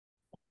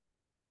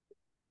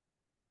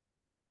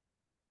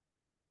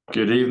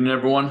Good evening,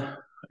 everyone.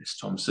 It's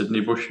Tom Sydney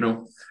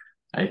Bushnell,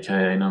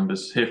 aka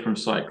Numbers, here from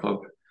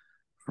Psych.Club,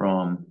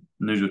 from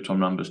News with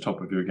Tom Numbers,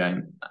 top of your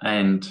game.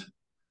 And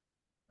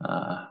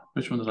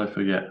which one did I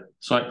forget?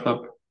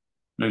 Psych.Club,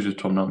 News with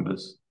Tom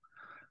Numbers,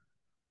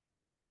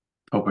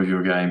 top of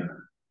your game,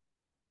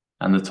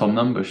 and the Tom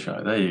Numbers Show.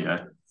 There you go.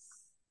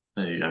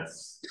 There you go.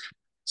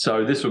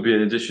 So this will be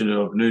an edition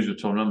of News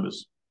with Tom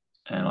Numbers,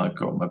 and I've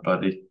got my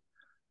buddy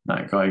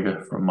Matt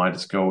Geiger from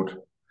Midas Gold,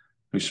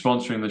 who's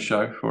sponsoring the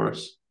show for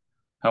us.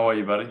 How are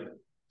you, buddy?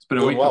 It's been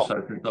a Doing week well. or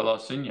so since I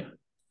last seen you.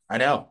 I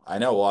know.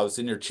 Well, I was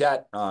in your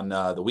chat on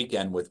the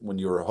weekend when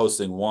you were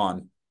hosting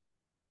Juan.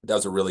 That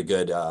was a really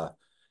good.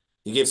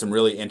 He gave some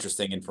really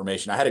interesting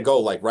information. I had to go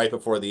like right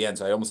before the end,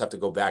 so I almost have to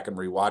go back and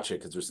rewatch it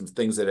because there's some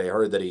things that I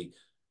heard that he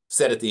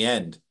said at the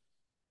end.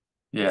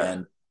 Yeah,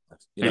 And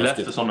he left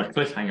us on a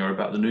cliffhanger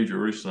about the New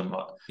Jerusalem,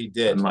 like, he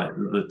did, and like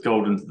the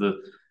golden to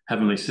the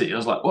heavenly city. I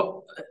was like,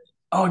 what?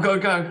 Oh, I gotta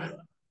go.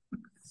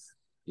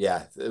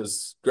 Yeah, it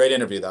was a great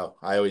interview though.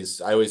 I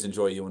always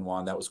enjoy you and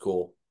Juan. That was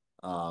cool.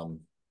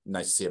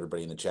 Nice to see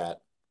everybody in the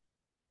chat.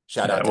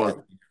 Shout out to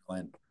SB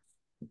Neverland.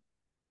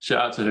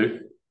 Shout out to who?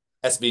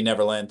 SB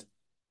Neverland.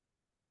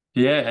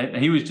 Yeah,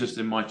 he was just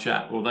in my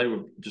chat. Well, they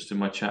were just in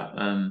my chat.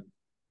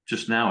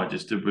 Just now I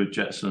just did with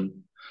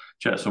Jetson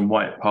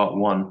White Part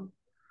 1,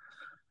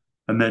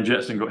 and then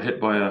Jetson got hit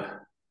by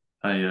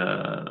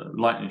a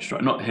lightning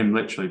strike. Not him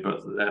literally,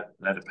 but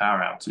they had a power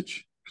outage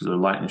because of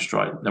a lightning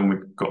strike. Then we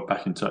got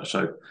back in touch.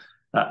 So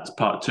that's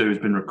Part 2 has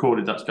been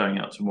recorded. That's going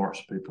out tomorrow,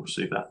 so people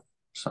see that.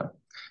 So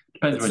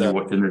depends when you're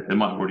watching it. It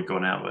might have already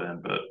gone out by then,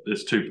 but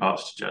there's 2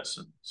 parts to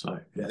Jetson. So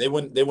yeah, they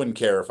wouldn't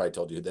care if I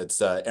told you.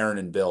 That's Aaron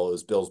and Bill. It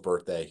was Bill's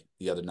birthday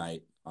the other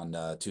night on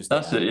Tuesday.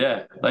 That's it.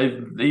 Yeah, they've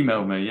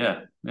emailed me.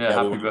 Yeah.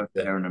 Happy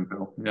birthday, Aaron and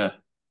Bill. Yeah,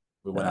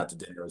 we went out to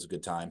dinner. It was a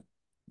good time.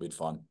 We had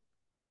fun.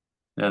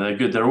 Yeah, they're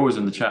good. They're always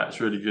in the chat. It's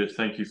really good.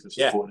 Thank you for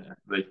supporting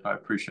it. I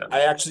appreciate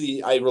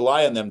it. I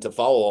rely on them to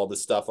follow all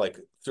this stuff like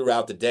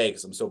throughout the day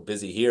because I'm so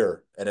busy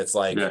here. And it's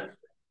like, I'm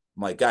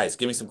like, guys,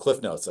 give me some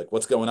cliff notes. Like,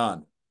 what's going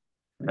on?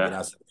 Yeah. You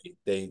know, so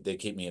they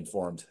keep me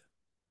informed.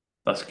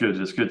 That's good.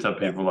 It's good to have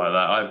people like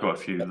that. I've got a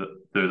few that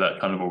do that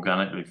kind of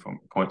organically, from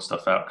point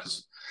stuff out,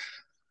 because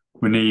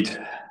we need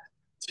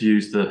to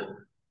use the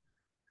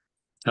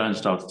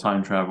turnstile to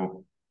time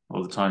travel,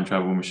 or the time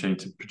travel machine,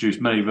 to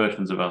produce many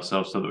versions of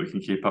ourselves so that we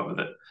can keep up with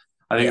it.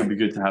 I think it'd be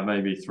good to have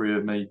maybe 3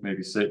 of me,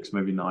 maybe 6,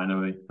 maybe 9 of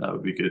me. That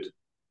would be good.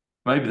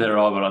 Maybe there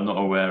are, but I'm not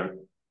aware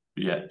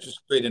yet.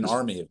 Just create an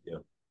army of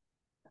you.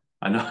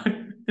 I know.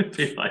 It'd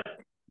be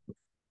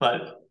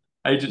like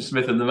Agent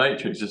Smith in the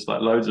Matrix, just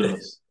like loads of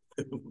us.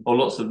 Or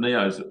lots of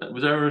Neos.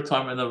 Was there ever a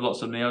time when there were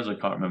lots of Neos? I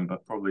can't remember.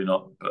 Probably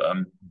not. But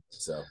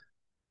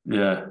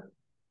yeah.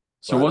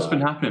 So what's been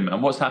happening,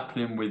 man? What's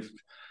happening in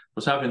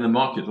the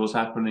market? What's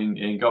happening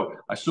in gold?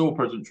 I saw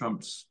President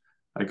Trump's.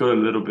 I got a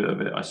little bit of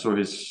it. I saw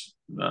his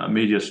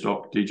media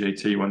stock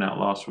DJT went out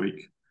last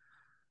week,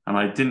 and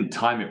I didn't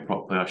time it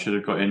properly. I should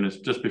have got in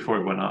just before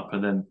it went up,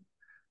 and then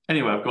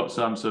anyway, I've got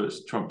some. So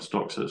it's Trump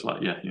stock. So it's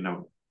like,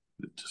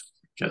 just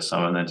get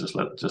some and then just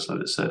let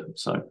it sit.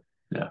 So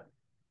yeah.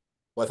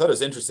 Well, I thought it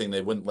was interesting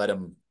they wouldn't let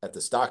him at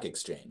the stock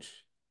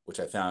exchange, which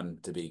I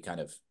found to be kind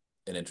of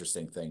an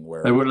interesting thing.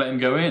 Where they wouldn't let him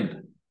go in.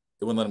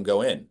 They wouldn't let him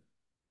go in,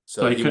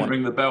 so he couldn't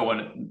ring the bell when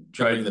it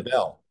traded. Ring the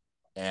bell,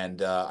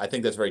 and I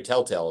think that's very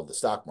telltale of the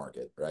stock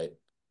market, right?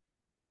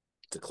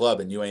 It's a club,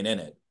 and you ain't in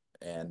it,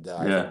 and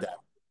I think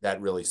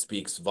that really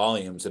speaks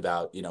volumes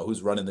about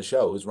who's running the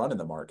show, who's running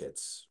the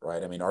markets,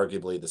 right? I mean,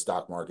 arguably the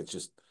stock market's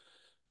just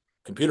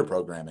computer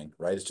programming,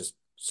 right? It's just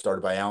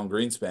started by Alan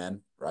Greenspan,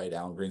 right?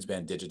 Alan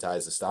Greenspan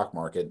digitized the stock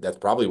market. That's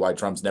probably why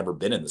Trump's never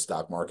been in the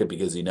stock market,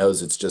 because he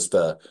knows it's just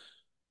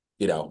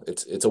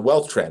it's a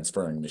wealth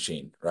transferring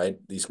machine, right?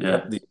 These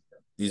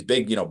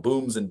big,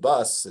 booms and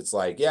busts. It's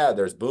like,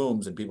 there's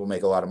booms and people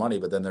make a lot of money,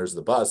 but then there's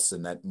the busts,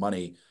 and that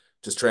money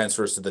just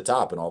transfers to the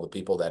top, and all the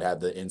people that have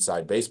the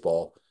inside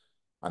baseball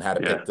on how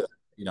to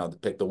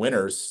pick the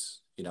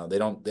winners, they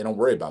don't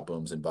worry about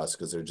booms and busts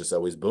because they're just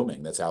always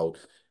booming. That's how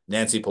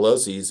Nancy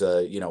Pelosi's,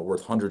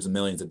 worth hundreds of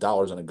millions of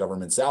dollars on a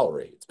government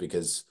salary. It's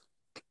because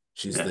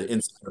she's the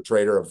insider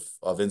trader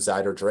of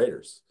insider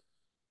traders.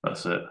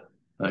 That's it.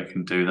 They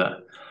can do that.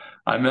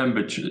 I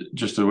remember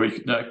just a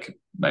week,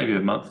 maybe a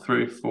month,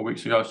 3 or 4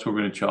 weeks ago, I was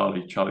talking to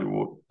Charlie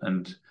Ward,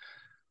 and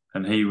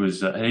he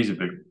was, he's a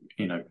big,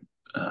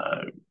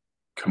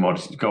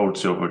 commodity, gold,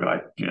 silver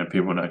guy.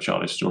 People know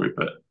Charlie's story,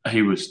 but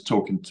he was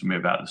talking to me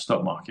about the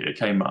stock market. It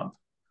came up.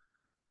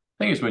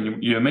 I think it's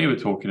when you and me were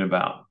talking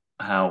about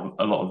how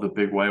a lot of the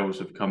big whales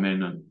have come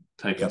in and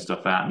taken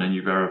stuff out, and then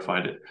you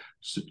verified it.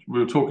 So we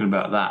were talking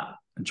about that,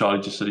 and Charlie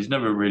just said he's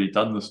never really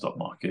done the stock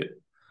market,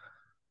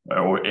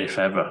 or if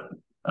ever,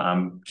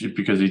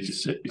 because he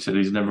said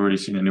he's never really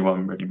seen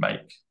anyone really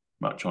make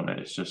much on it.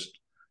 It's just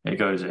it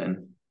goes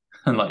in,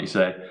 and like you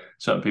say,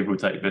 certain people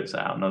take bits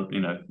out,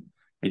 and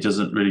it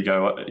doesn't really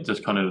go up. It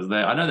just kind of is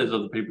there. I know there's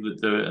other people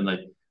that do it and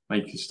they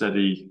make a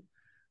steady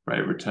rate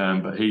of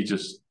return, but he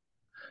just.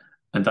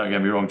 And don't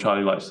get me wrong,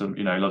 Charlie likes them,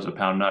 loves a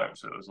pound note.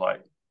 So it was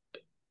like,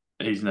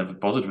 he's never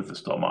bothered with the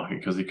stock market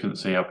because he couldn't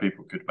see how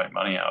people could make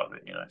money out of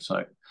it, you know.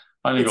 So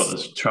I only got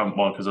this Trump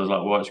one because I was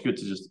like, well, it's good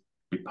to just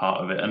be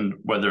part of it, and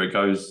whether it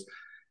goes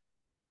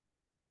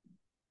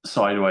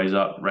sideways,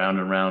 up, round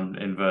and round,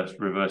 inverse,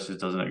 reverses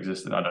doesn't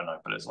exist, and I don't know,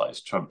 but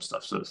it's Trump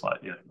stuff, so it's like,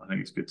 yeah, I think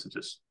it's good to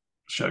just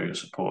show your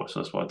support. So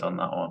that's why I've done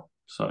that one.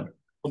 So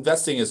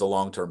investing is a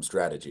long-term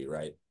strategy,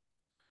 right?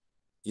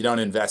 You don't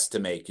invest to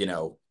make,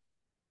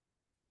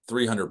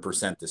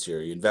 300% this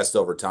year. You invest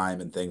over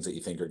time in things that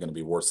you think are going to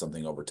be worth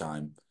something over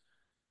time.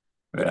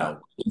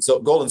 So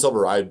gold and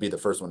silver, I would be the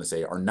first one to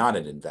say, are not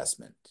an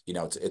investment.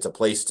 It's a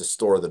place to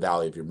store the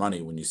value of your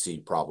money when you see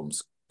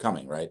problems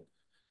coming, right?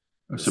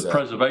 It's a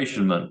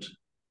preservationment.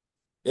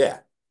 Yeah.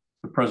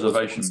 A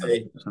preservation.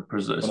 It's a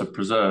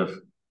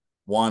preserve.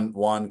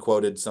 Juan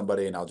quoted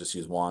somebody, and I'll just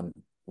use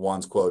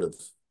Juan's quote of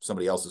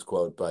somebody else's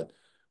quote, but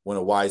when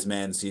a wise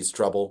man sees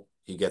trouble,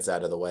 he gets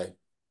out of the way.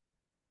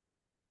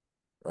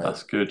 Right?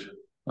 That's good.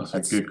 That's a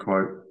good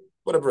quote.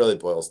 What it really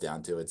boils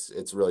down to,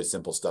 it's really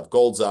simple stuff.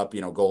 Gold's up,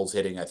 gold's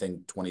hitting, I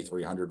think,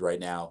 2,300 right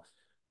now.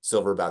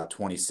 Silver about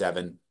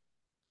 27.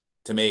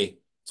 To me,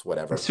 it's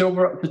whatever. Is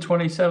silver up to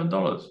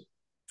 $27?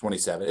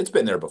 27. It's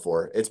been there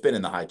before. It's been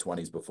in the high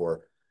 20s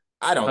before.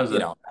 I don't,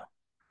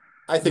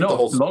 I think not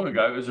long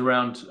ago it was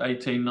around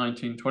 $18,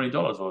 $19,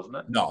 $20, wasn't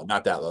it? No,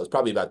 not that low. It's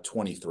probably about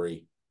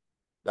 23.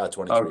 About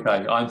 23.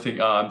 Okay, I'm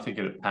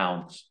thinking of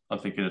pounds. I'm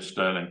thinking of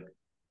sterling,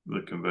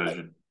 the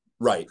conversion.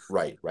 Right.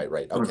 Okay.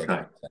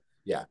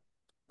 Yeah.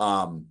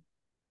 So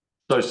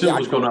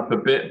silver's gone up a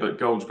bit, but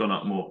gold's gone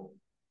up more.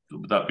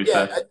 Would that be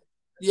fair?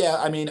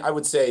 I mean, I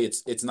would say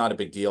it's not a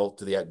big deal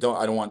to I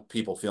don't want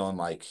people feeling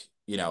like,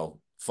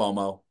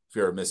 FOMO,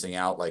 fear of missing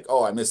out, like,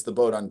 oh, I missed the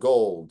boat on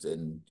gold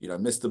and, I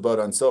missed the boat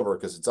on silver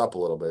because it's up a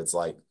little bit. It's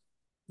like,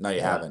 no,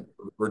 you haven't.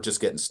 We're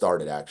just getting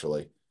started,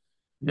 actually.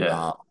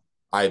 Yeah.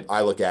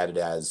 I look at it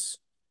as,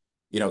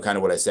 kind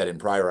of what I said in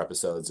prior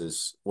episodes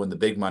is when the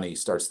big money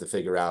starts to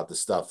figure out the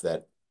stuff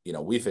that,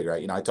 we figure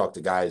out. I talk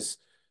to guys,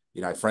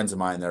 I have friends of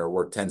mine that are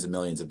worth tens of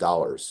millions of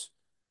dollars.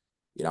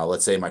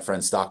 Let's say my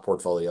friend's stock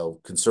portfolio,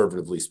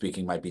 conservatively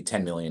speaking, might be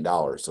 $10 million.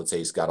 So let's say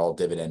he's got all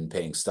dividend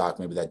paying stock.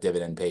 Maybe that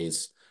dividend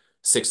pays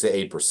 6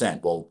 to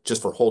 8%. Well,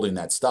 just for holding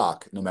that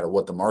stock, no matter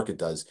what the market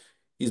does,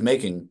 he's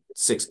making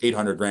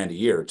 $600,000-800,000 a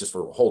year just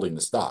for holding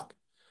the stock.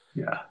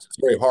 Yeah. So it's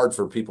very hard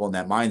for people in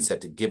that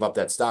mindset to give up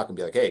that stock and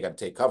be like, hey, I got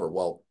to take cover.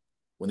 Well,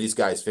 when these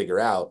guys figure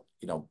out,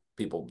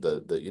 people,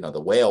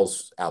 the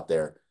whales out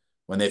there,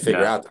 when they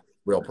figure out the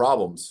real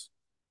problems,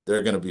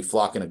 they're going to be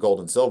flocking to gold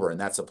and silver, and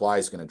that supply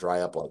is going to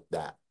dry up like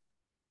that.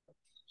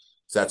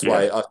 So that's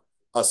why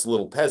us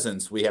little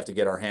peasants, we have to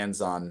get our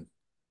hands on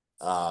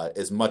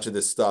as much of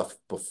this stuff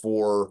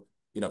before,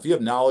 if you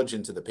have knowledge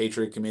into the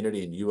Patriot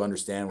community and you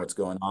understand what's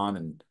going on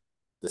and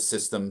the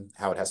system,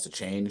 how it has to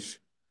change,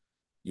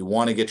 you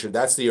want to get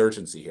that's the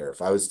urgency here.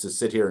 If I was to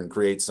sit here and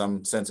create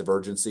some sense of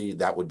urgency,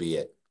 that would be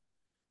it.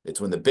 It's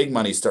when the big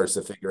money starts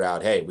to figure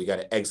out, hey, we got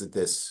to exit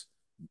this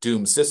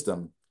doomed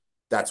system.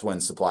 That's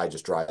when supply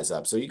just dries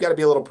up. So you got to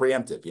be a little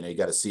preemptive. You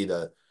got to see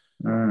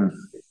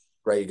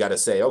right. You got to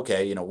say,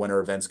 okay, when are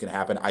events going to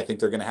happen? I think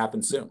they're going to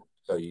happen soon.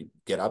 So you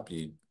get up,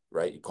 you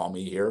call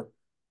me here,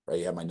 right?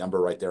 You have my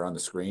number right there on the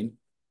screen.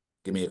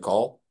 Give me a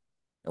call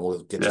and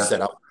we'll get you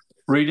set up.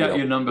 Read out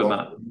your number,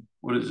 Matt.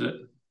 What is it?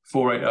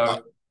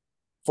 480?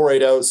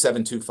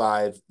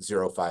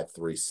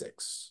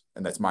 480-725-0536.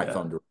 And that's my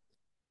phone.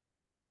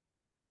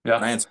 Yeah.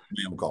 And I answer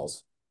my own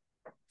calls.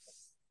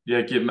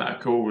 Yeah, give Matt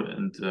a call.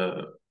 And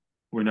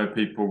we know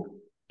people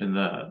in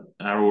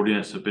our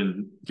audience have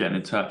been getting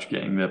in touch,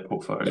 getting their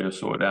portfolio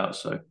sorted out.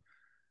 So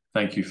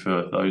thank you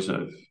for those that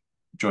have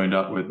joined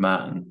up with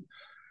Matt. And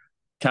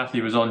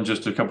Kathy was on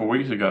just a couple of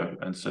weeks ago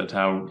and said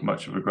how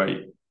much of a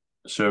great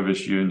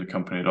service you and the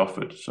company had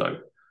offered. So,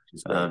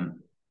 she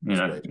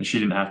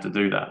didn't have to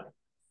do that,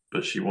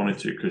 but she wanted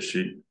to because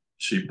she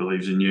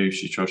believes in you.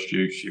 She trusts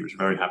you. She was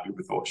very happy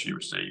with what she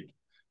received.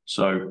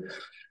 So if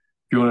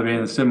you want to be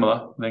in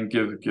similar, then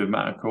give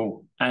Matt a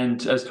call.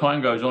 And as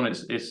time goes on,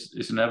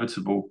 it's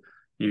inevitable.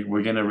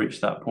 We're going to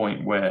reach that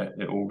point where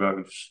it all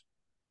goes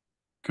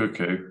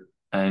cuckoo,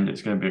 and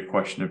it's going to be a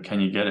question of, can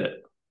you get it?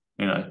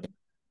 Can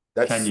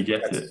you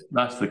get it?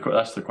 That's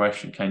the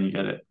question. Can you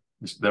get it?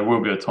 There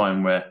will be a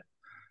time where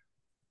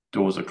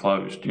doors are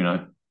closed.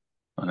 And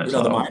it's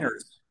the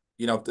miners.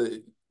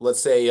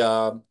 Let's say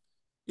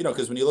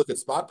because when you look at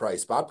spot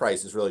price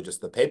is really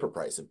just the paper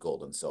price of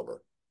gold and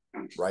silver,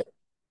 right?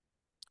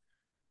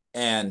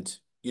 And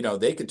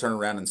they could turn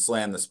around and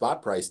slam the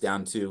spot price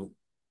down to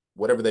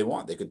whatever they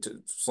want. They could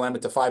slam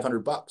it to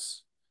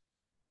 $500,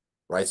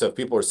 right? So if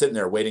people are sitting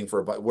there waiting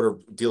for what are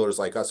dealers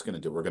like us going to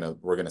do? We're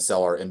going to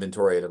sell our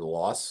inventory at a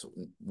loss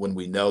when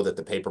we know that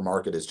the paper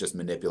market is just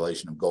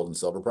manipulation of gold and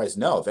silver price.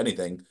 No, if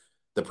anything,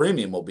 the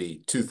premium will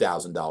be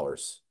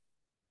 $2,000,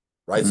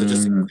 right? So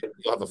just you'll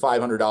have a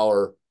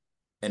 $500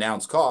 an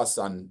ounce cost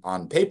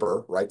on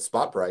paper, right?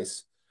 Spot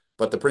price.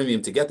 But the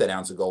premium to get that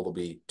ounce of gold will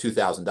be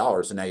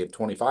 $2,000, and now you have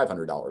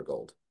 $2,500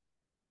 gold,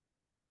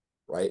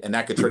 right? And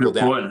that could trickle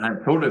down. I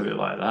hadn't thought of it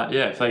like that.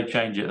 Yeah, if they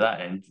change it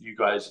that end, you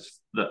guys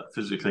that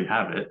physically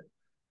have it,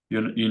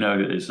 you know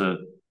that it's a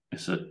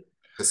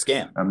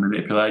scam. a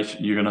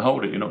manipulation. You're going to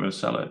hold it. You're not going to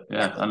sell it.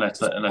 Yeah,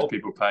 Exactly. unless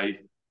people pay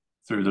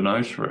through the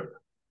nose for it.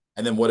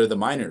 And then what are the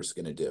miners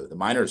going to do? The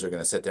miners are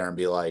going to sit there and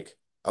be like,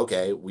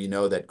 okay, we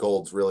know that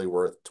gold's really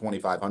worth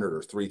 2,500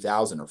 or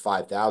 3,000 or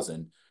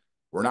 5,000.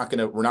 We're not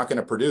going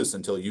to produce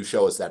until you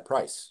show us that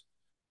price.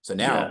 So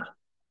now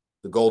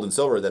the gold and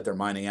silver that they're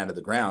mining out of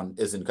the ground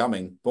isn't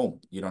coming. Boom,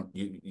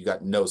 you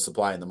got no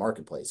supply in the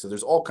marketplace. So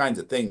there's all kinds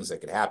of things that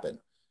could happen.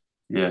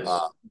 Yes.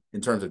 In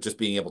terms of just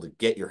being able to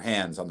get your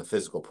hands on the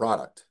physical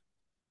product.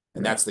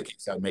 And that's the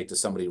case I would make to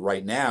somebody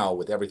right now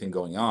with everything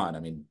going on. I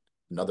mean,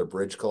 another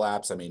bridge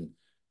collapse. I mean,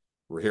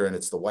 we're hearing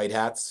it's the white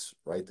hats,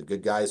 right? The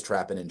good guys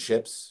trapping in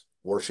ships,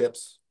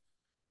 warships,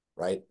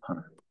 right?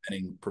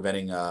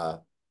 Preventing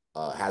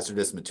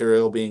hazardous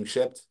material being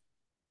shipped.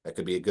 That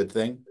could be a good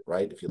thing,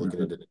 right? If you look at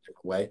it in a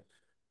different way.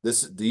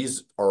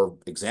 These are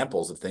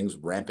examples of things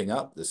ramping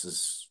up. This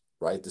is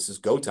right. This is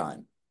go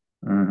time.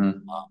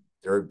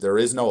 There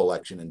is no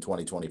election in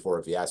 2024.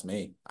 If you ask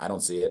me, I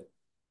don't see it.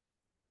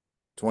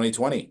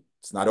 2020,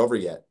 it's not over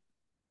yet.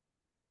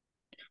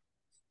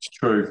 It's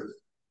true.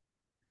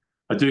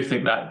 I do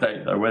think that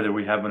date, though, whether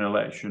we have an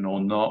election or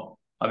not,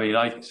 I mean,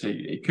 I see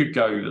it could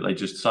go that they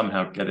just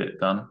somehow get it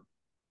done,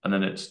 and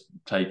then it's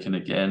taken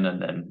again,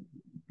 and then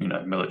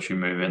military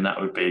move in. That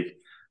would be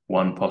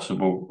one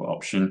possible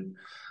option.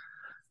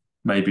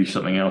 Maybe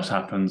something else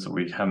happens that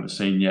we haven't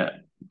seen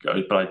yet.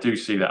 But I do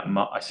see that.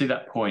 I see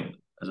that point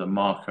as a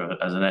marker,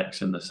 as an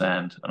X in the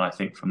sand, and I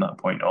think from that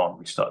point on,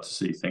 we start to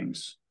see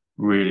things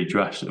really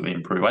drastically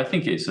improve. I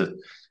think it's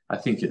I've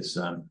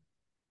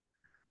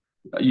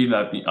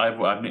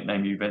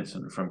nicknamed you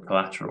Vincent from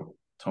Collateral,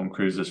 Tom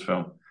Cruise's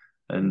film,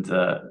 and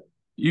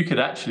you could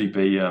actually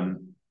be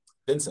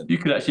Vincent. You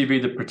could actually be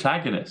the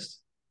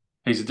protagonist.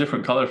 He's a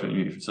different color from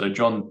you. So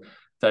John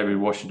David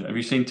Washington. Have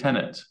you seen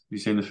Tenet? Have you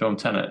seen the film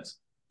Tenet?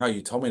 No,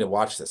 you told me to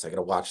watch this. I got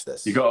to watch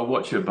this. You got to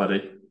watch it,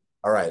 buddy.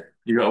 All right.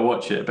 You got to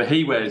watch it. But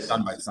he wears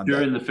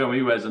during the film.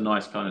 He wears a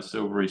nice kind of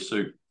silvery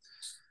suit.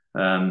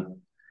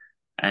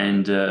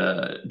 And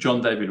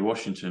John David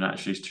Washington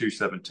actually is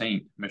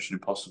 217, Mission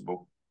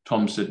Impossible.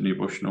 Tom Sidney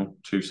Bushnell,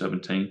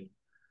 217.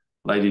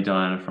 Lady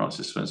Diana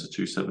Francis Spencer,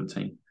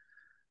 217.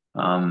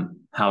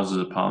 Houses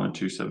of Parliament,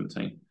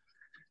 217.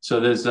 So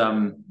there's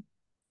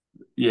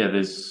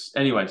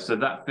anyway, so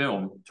that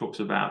film talks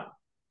about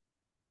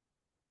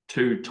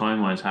two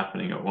timelines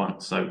happening at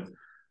once. So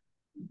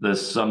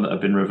there's some that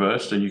have been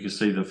reversed and you can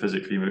see them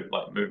physically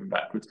moving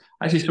backwards.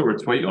 I actually saw a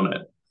tweet on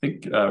it. I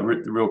think the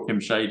real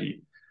Kim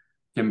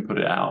put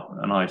it out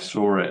and I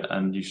saw it,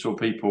 and you saw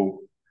people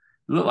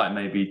look like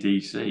maybe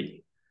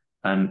DC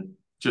and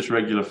just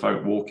regular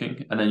folk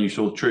walking, and then you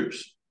saw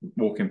troops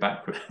walking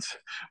backwards,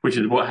 which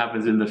is what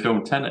happens in the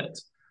film Tenet.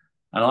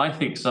 And I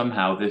think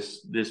somehow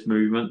this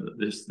movement,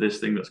 this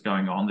thing that's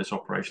going on, this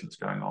operation that's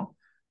going on,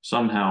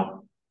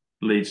 somehow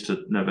leads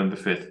to November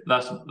 5th.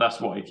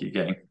 That's what I keep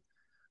getting.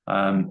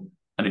 And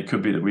it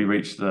could be that we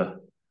reach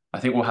I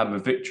think we'll have a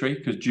victory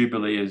because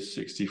Jubilee is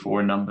 64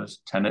 in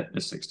numbers. Tenet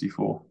is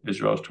 64.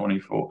 Israel's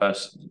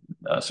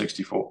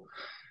 64.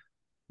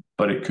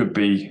 But it could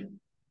be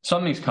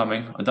something's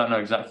coming. I don't know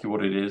exactly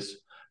what it is,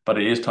 but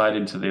it is tied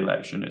into the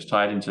election. It's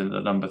tied into the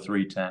number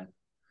 310.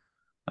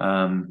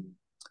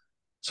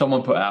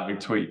 Someone put out a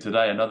tweet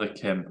today, another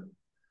Kim,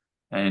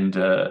 and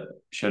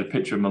she had a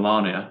picture of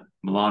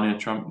Melania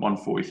Trump,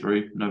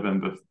 143,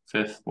 November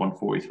 5th,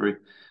 143,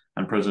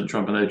 and President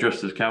Trump, and they're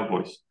dressed as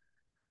cowboys.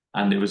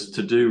 And it was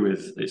to do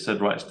with, it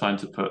said, right, it's time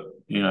to put,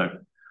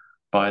 Biden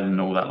and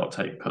all that lot,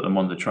 put them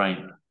on the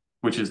train,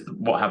 which is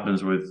what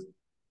happens with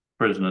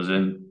prisoners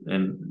in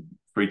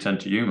 310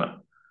 to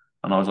Yuma.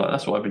 And I was like,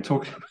 that's what I've been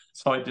talking about.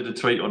 So I did a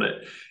tweet on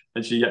it,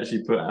 and she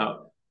actually put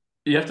out,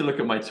 you have to look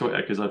at my Twitter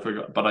because I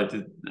forgot, but I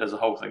did, there's a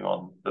whole thing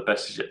on the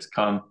best is yet to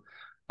come.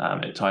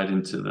 It tied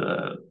into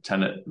the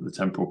Tenet, the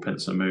temporal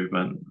pincer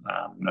movement,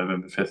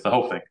 November 5th, the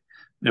whole thing.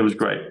 It was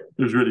great.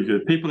 It was really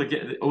good. People are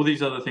getting all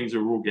these other things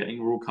we're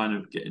all kind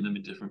of getting them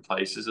in different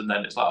places. And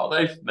then it's like, oh,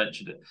 they've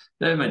mentioned it.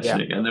 They're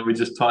mentioning it. And then we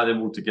just tie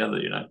them all together,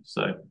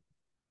 So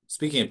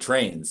speaking of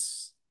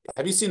trains,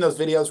 have you seen those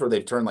videos where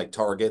they've turned like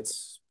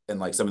Targets and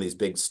like some of these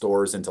big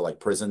stores into like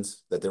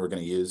prisons that they were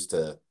going to use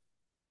to?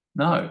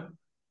 No.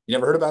 You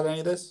never heard about any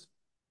of this?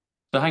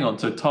 So hang on,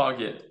 to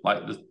Target,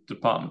 like the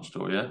department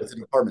store, yeah? It's a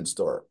department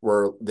store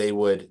where they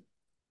would,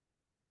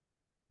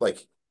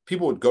 like,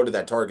 people would go to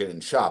that Target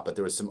and shop, but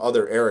there was some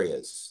other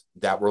areas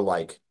that were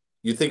like,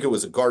 you think it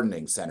was a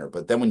gardening center,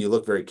 but then when you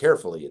look very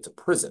carefully, it's a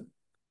prison.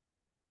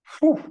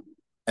 Whew.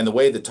 And the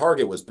way the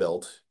Target was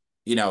built,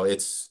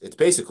 it's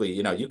basically,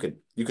 you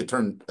could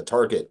turn a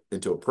Target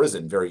into a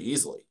prison very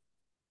easily,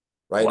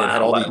 right? Wow, it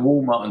had all like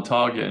Walmart and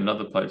Target and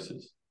other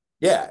places.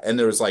 Yeah, and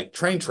there was like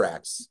train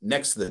tracks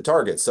next to the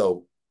Target.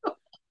 So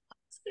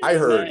I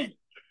heard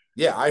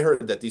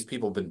that these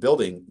people have been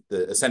building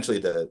essentially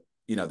the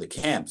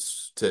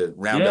camps to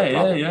round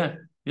up.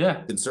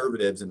 Yeah.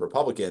 Conservatives and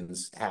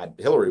Republicans had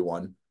Hillary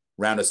won,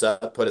 round us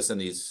up, put us in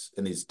these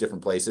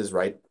different places,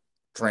 right?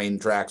 Train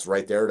tracks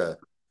right there to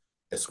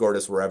escort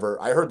us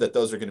wherever. I heard that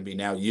those are going to be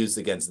now used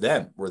against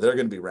them, where they're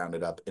going to be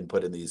rounded up and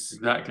put in these.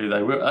 Exactly,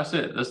 they will. That's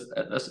it.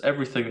 That's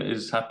everything that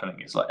is happening.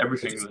 It's like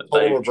everything It's that total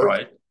they've reverse.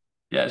 tried.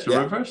 Yeah, it's a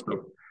Yeah.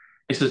 reversal.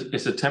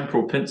 It's a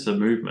temporal pincer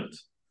movement.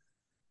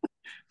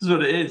 This is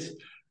what it is.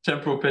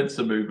 Temporal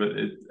pincer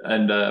movement,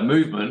 and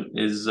movement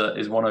is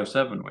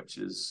 107, which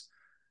is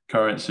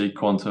currency,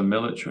 quantum,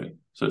 military.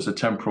 So it's a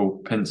temporal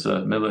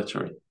pincer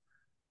military.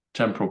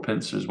 Temporal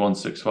pincer is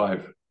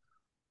 165.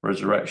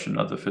 Resurrection,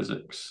 other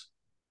physics.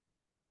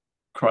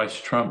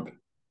 Christ Trump.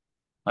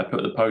 I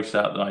put the post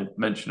out that I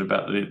mentioned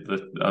about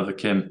the other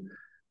Kim,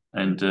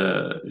 and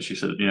she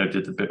said,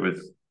 did the bit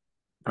with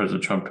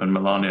President Trump and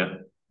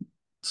Melania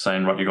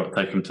saying, right, you got to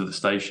take them to the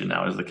station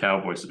now as the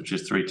Cowboys, which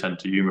is 3:10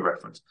 to Yuma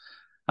reference.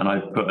 And I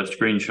put a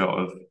screenshot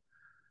of,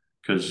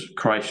 because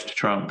Christ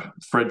Trump,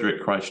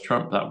 Frederick Christ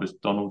Trump, that was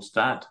Donald's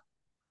dad.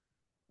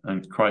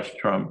 And Christ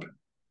Trump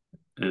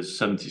is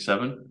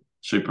 77,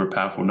 super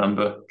powerful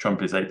number.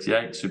 Trump is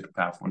 88, super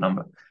powerful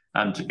number.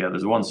 And together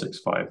is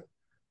 165.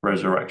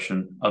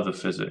 Resurrection, other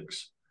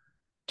physics,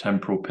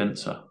 temporal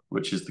pincer,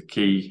 which is the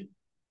key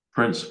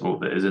principle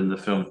that is in the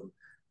film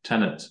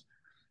Tenet.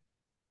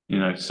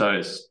 So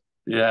it's,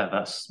 yeah,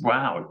 that's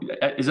wow.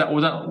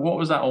 What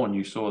was that on?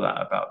 You saw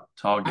that about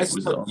Target? I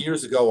saw it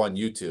years ago on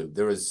YouTube.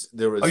 There was.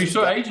 Oh, you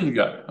saw it ages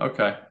ago.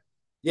 Okay.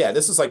 Yeah,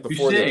 this is like You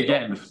before see they it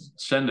again.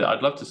 Send it.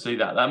 I'd love to see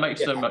that. That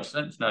makes so Yeah. much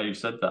sense now you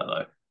said that,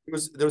 though.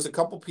 There was a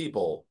couple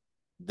people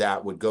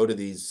that would go to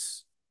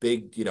these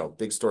big,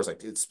 big stores,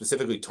 like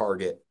specifically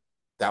Target.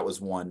 That was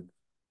one.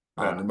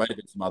 Yeah. There might have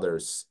been some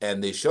others,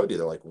 and they showed you.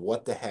 They're like,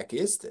 "What the heck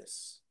is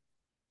this?"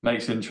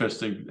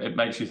 Interesting. It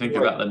makes you think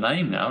about the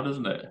name now,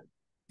 doesn't it?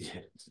 Yeah,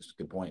 it's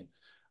a good point.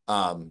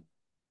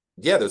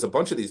 Yeah, there's a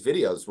bunch of these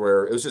videos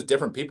where it was just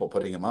different people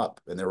putting them up,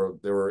 and they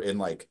were in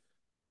like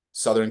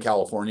Southern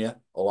California,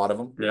 a lot of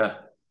them. Yeah.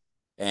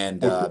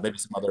 And maybe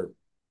some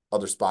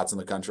other spots in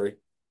the country.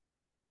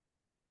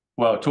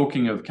 Well,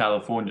 talking of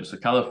California, so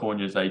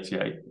California is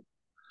 88.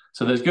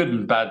 So there's good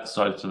and bad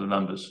sides to the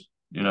numbers,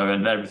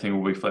 and everything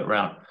will be flipped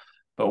around.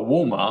 But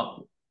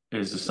Walmart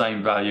is the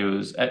same value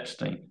as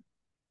Epstein.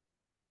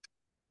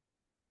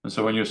 And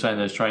so when you're saying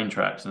there's train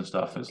tracks and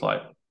stuff, it's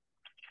like,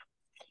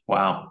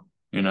 wow,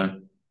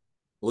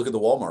 Look at the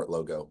Walmart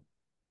logo.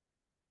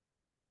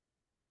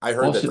 I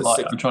heard what's that it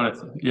like? I'm trying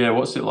to,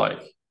 what's it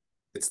like?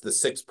 It's the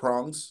 6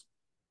 prongs.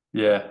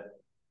 Yeah.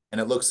 And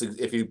it looks,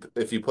 if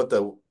you put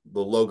the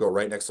logo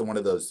right next to one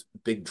of those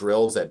big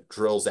drills that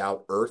drills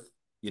out earth,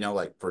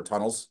 like for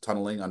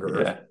tunneling under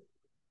earth,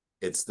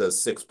 it's the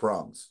 6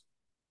 prongs.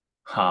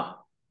 Huh.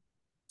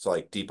 So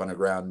like deep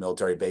underground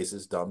military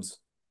bases, DUMBs.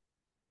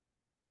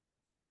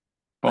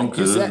 Bonkers,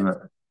 isn't it?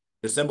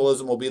 Their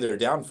symbolism will be their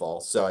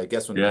downfall. So I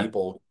guess when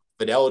people,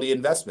 Fidelity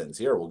Investments,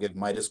 here, we'll give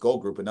Midas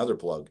Gold Group another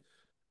plug.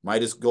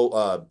 Midas Gold,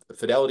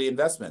 Fidelity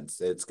Investments.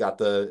 It's got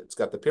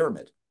the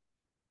pyramid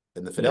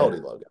and the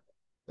Fidelity logo,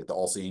 like the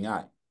all-seeing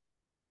eye.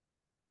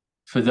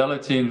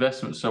 Fidelity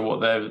Investments.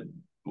 So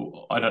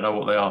I don't know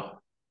what they are.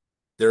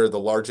 They're the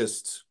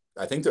largest.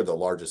 I think they're the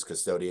largest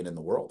custodian in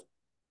the world.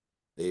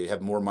 They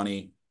have more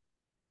money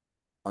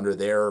under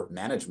their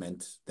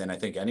management than I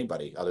think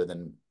anybody, other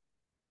than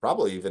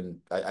probably even,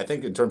 I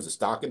think in terms of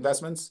stock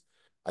investments,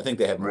 I think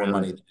they have more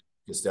money than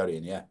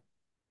custodian. Yeah.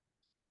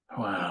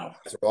 Wow.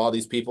 So all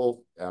these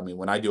people, I mean,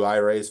 when I do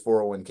IRAs,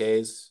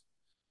 401ks,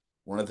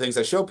 one of the things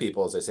I show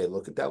people is I say,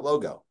 look at that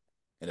logo.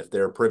 And if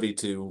they're privy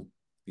to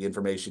the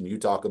information you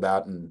talk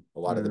about and a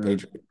lot of the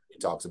Patriot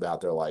talks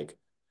about, they're like,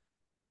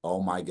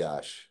 oh my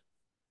gosh.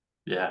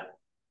 Yeah.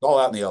 It's all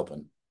out in the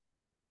open.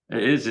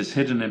 It is. It's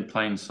hidden in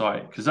plain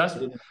sight. Because that's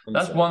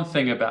one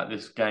thing about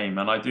this game.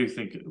 And I do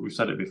think, we've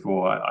said it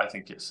before, I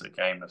think it's a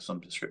game of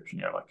some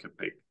description, like a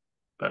big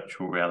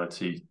virtual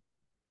reality,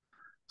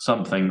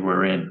 something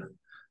we're in.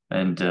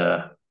 And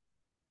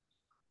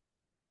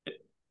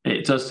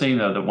it does seem,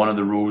 though, that one of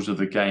the rules of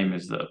the game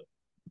is that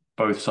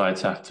both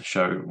sides have to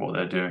show what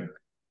they're doing,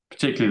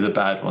 particularly the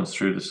bad ones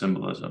through the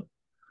symbolism.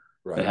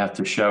 Right. They have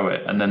to show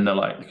it. And then they're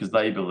like, because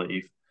they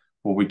believe,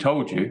 well, we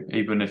told you,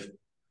 even if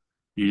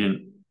you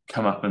didn't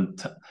come up and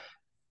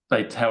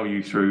they tell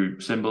you through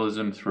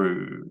symbolism,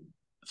 through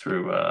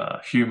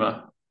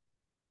humor.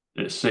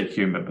 It's sick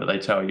humor, but they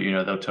tell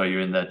you, they'll tell you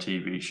in their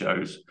TV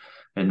shows,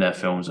 in their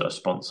films that are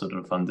sponsored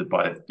and funded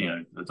by,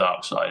 the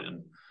dark side,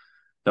 and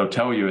they'll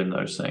tell you in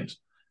those things.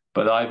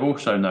 But I've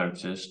also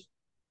noticed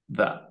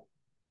that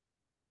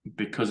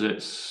because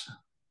it's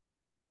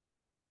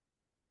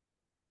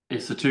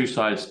the two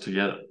sides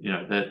together,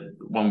 they're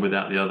one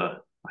without the other.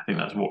 I think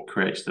that's what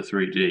creates the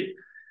 3D.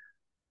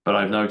 But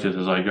I've noticed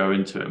as I go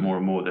into it more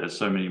and more, there's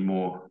so many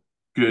more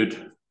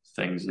good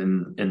things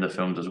in the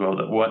films as well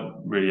that weren't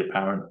really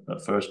apparent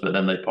at first, but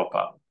then they pop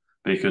up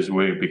because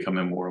we're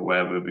becoming more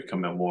aware, we're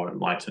becoming more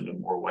enlightened and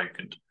more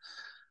awakened.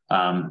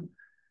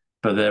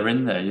 But they're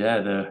in there,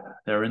 yeah,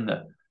 they're in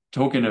there.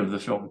 Talking of the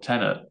film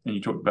Tenet, and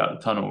you talked about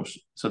the tunnels,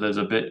 so there's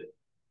a bit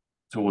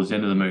towards the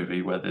end of the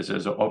movie where there's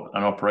an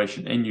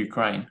operation in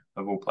Ukraine,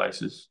 of all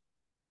places,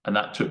 and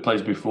that took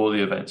place before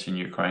the events in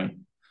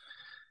Ukraine.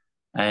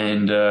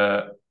 And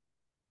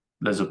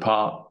there's a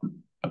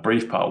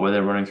brief part where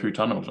they're running through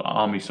tunnels.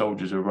 Army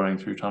soldiers are running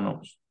through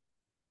tunnels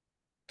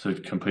to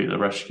complete the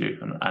rescue,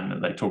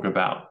 and they talk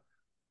about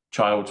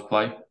child's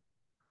play.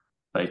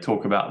 They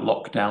talk about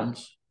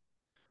lockdowns,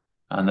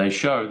 and they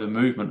show the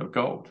movement of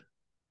gold.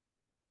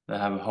 They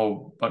have a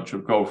whole bunch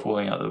of gold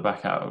falling out of the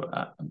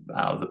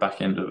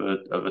back end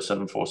of a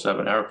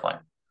 747 airplane.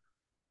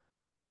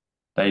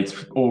 They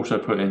also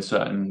put in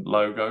certain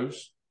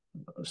logos,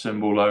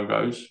 symbol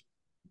logos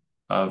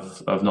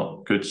of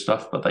not good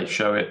stuff, but they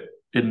show it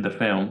in the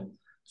film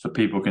so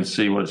people can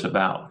see what it's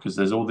about, because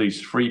there's all these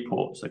free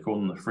ports, they call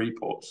them the free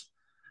ports,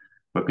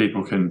 where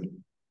people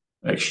can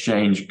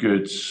exchange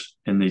goods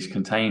in these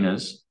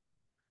containers.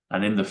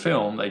 And in the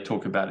film, they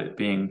talk about it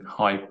being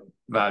high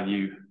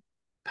value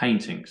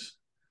paintings,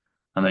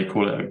 and they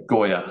call it a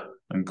Goya,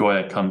 and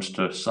Goya comes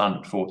to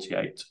Sun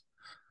 48.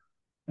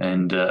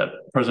 And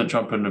President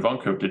Trump and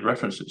Ivanka did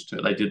references to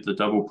it. They did the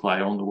double play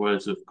on the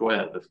words of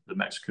Goya, the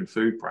Mexican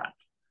food brand,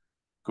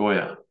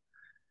 Goya.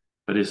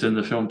 But it's in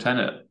the film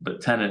Tenet.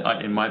 But Tenet,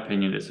 in my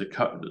opinion, it's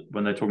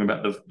when they're talking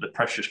about the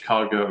precious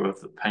cargo of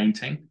the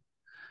painting,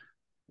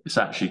 it's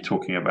actually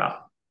talking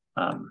about,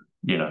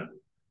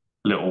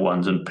 little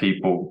ones and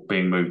people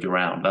being moved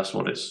around. That's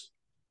what it's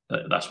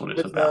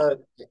about.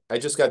 I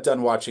just got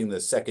done watching the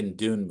second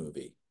Dune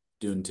movie,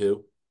 Dune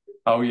 2.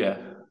 Oh, yeah.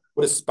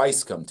 What does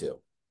spice come to?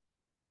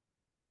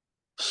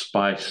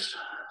 Spice.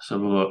 Let's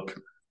have a look.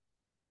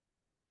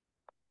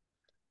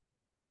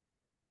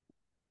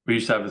 We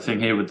used to have a thing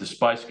here with the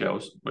Spice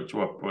Girls, which it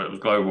was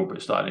global,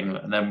 but starting,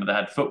 and then they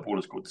had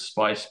footballers called the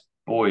Spice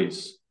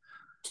Boys.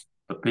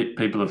 But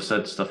people have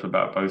said stuff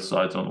about both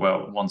sides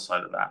one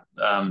side of that.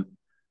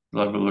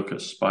 We'll have a look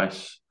at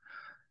Spice.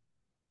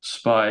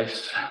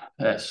 Spice,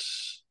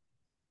 SPICE.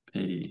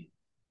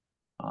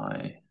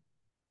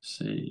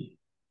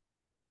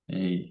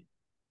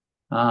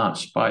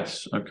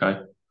 Spice. Okay.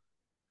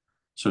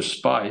 So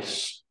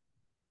Spice.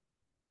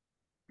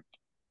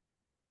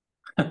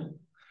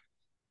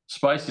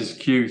 Spice is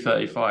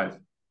Q35.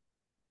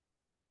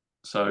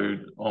 So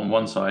on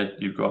one side,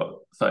 you've got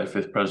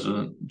 35th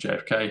President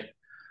JFK,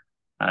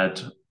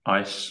 add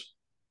ICE,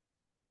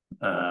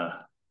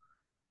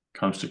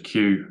 comes to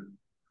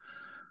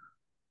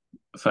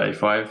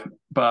Q35,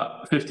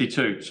 but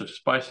 52. So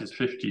Spice is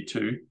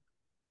 52.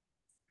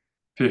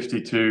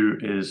 52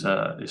 is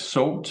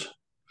salt.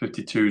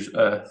 52 is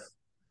earth.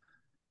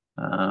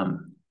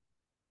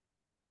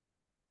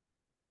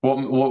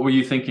 What were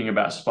you thinking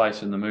about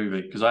spice in the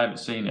movie? Because I haven't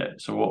seen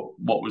it. So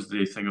what was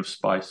the thing of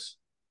spice?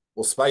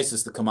 Well, spice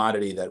is the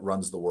commodity that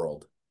runs the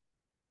world.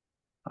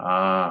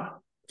 If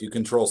you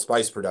control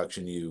spice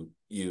production,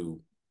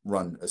 you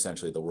run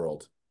essentially the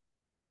world.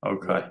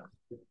 Okay.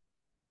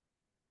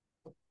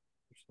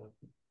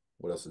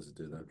 What else does it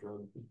do then?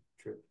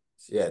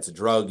 Yeah, it's a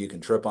drug. You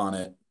can trip on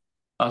it.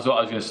 That's what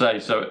I was going to say.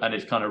 So, and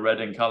it's kind of red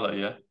in color,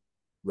 yeah?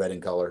 Red in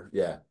color,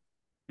 yeah.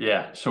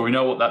 Yeah, so we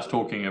know what that's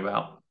talking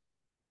about.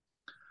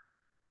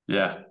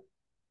 Yeah.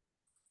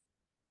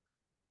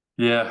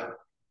 Yeah.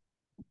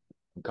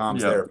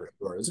 Comms there for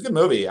sure. It's a good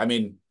movie. I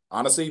mean,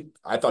 honestly,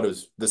 I thought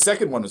the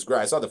second one was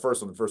great. I saw the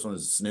first one. The first one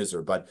was a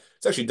snoozer, but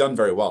it's actually done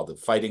very well. The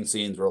fighting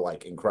scenes were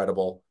like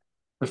incredible.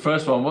 The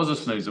first one was a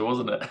snoozer,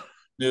 wasn't it?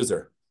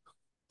 Snoozer.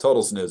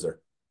 Total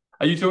snoozer.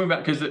 Are you talking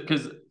about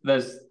because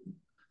there's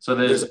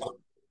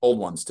old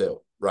ones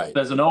too, right?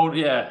 There's an old,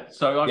 yeah.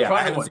 So I'm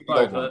trying to watch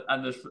both,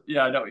 and there's,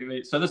 I know what you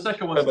mean. So the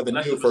second one's the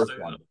new first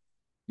one.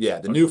 Yeah,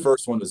 the new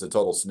first one was a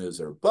total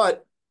snoozer.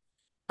 But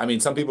I mean,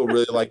 some people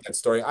really like that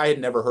story. I had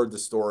never heard the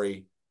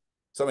story.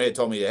 Somebody had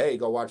told me, "Hey,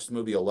 go watch the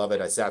movie. You'll love it."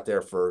 I sat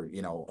there for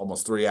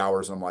almost 3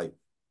 hours, and I'm like,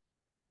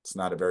 "It's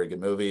not a very good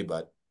movie."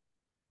 But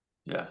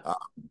yeah.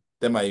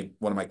 Then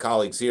one of my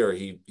colleagues here,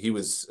 he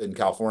was in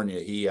California.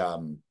 He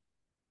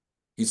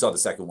saw the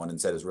second one and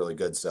said it was really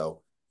good.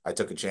 So I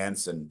took a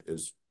chance, and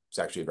it's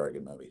actually a very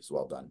good movie. It's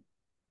well done.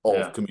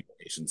 All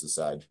communications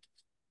aside.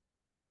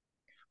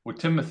 Well,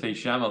 Timothée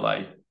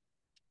Chalamet,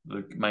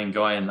 the main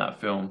guy in that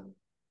film,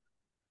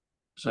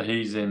 so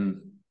he's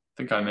in, I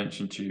think I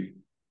mentioned to you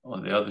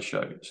on the other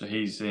show, so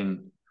he's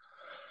in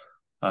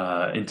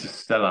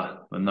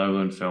Interstellar, the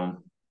Nolan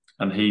film,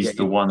 and he's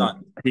the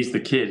one, he's the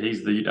kid,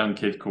 he's the young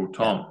kid called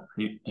Tom.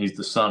 Yeah. He's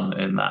the son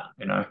in that,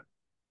 And I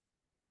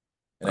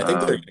think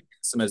they're going to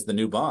cast him as the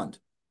new Bond.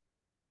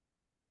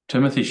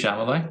 Timothée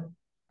Chalamet?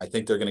 I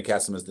think they're going to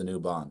cast him as the new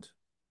Bond.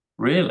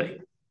 Really?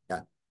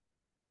 Yeah.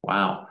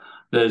 Wow.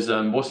 There's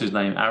what's his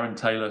name? Aaron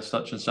Taylor,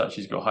 such and such.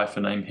 He's got a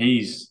hyphen name.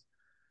 He's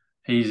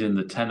in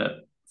the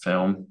Tenet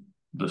film,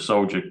 the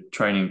soldier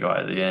training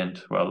guy at the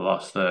end. Well, the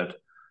last third.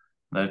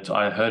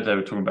 I heard they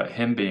were talking about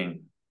him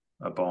being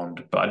a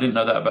Bond, but I didn't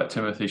know that about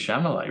Timothée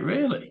Chalamet.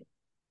 Really?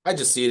 I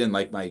just see it in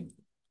like my,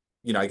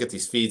 I get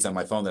these feeds on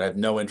my phone that I have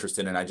no interest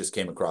in, and I just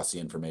came across the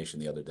information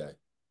the other day.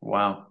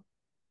 Wow,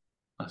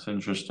 that's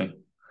interesting.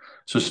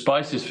 So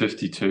Spice is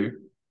 52.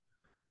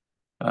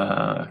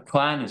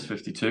 Clan is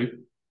 52.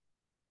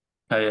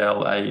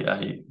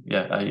 KLAAN.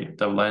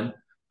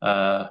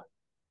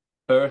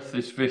 Earth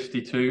is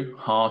 52.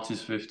 Heart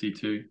is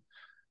 52.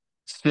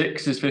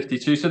 6 is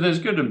 52. So there's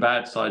good and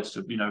bad sides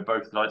to,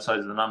 both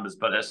sides of the numbers.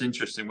 But that's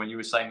interesting. When you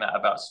were saying that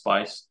about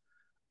spice,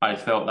 I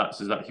felt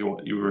that's exactly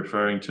what you were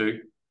referring to.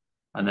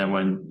 And then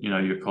when,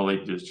 your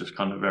colleague just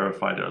kind of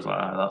verified it, I was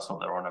like, that's what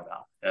they're on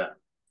about. Yeah.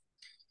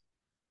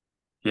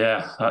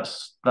 Yeah,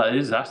 that's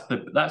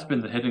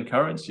been the hidden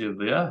currency of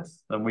the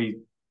earth. And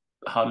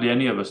hardly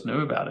any of us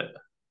knew about it,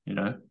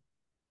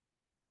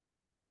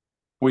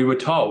 We were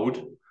told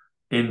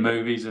in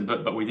movies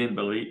but we didn't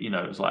believe,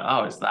 it was like,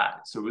 oh, it's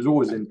that. So it was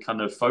always in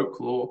kind of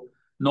folklore,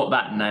 not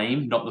that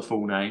name, not the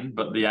full name,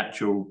 but the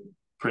actual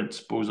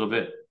principles of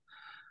it.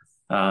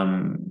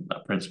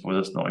 That principle,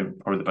 that's not even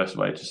probably the best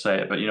way to say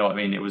it, but you know what I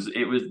mean? It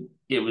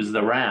was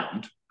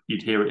around.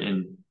 You'd hear it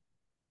in,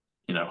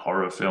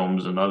 horror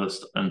films and other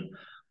stuff.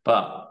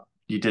 But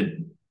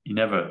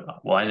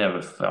I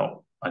never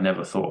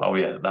thought, oh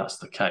yeah, that's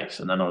the case.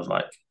 And then I was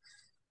like,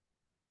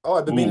 oh,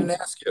 I've been meaning to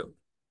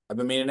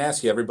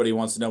ask you. Everybody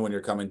wants to know when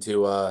you're coming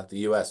to the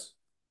US.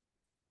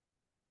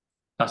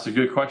 That's a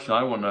good question.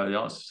 I want to know the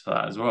answer to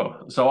that as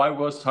well. So I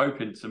was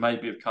hoping to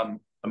maybe have come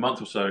a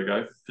month or so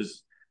ago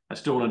because I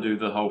still want to do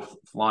the whole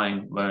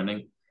flying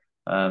learning.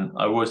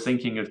 I was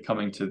thinking of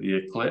coming to the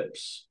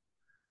eclipse.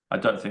 I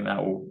don't think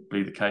that will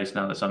be the case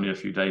now. That's only a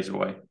few days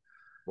away.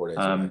 4 days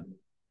away.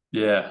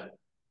 Yeah.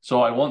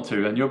 So I want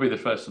to, and you'll be the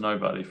first to know,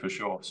 buddy, for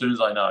sure. As soon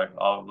as I know,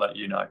 I'll let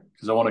you know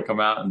because I want to come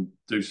out and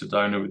do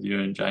Sedona with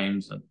you and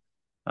James, and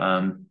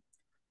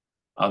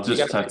I'll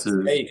just have to.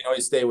 You can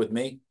always stay with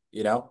me,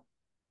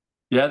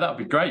 Yeah, that'd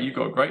be great. You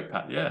got a great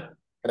Pat. Yeah.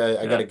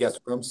 I got a guest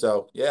room,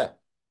 so yeah.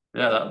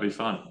 Yeah, that'd be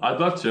fun. I'd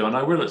love to, and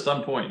I will at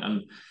some point.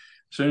 And as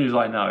soon as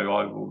I know,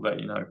 I will let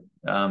you know.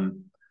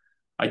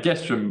 I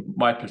guess from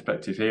my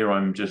perspective here,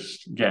 I'm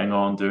just getting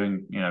on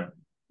doing,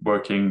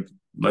 working,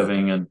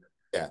 living, and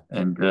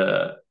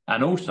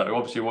and also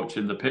obviously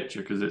watching the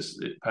picture because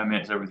it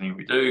permeates everything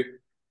we do,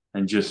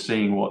 and just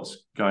seeing what's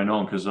going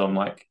on. Because I'm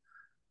like,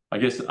 I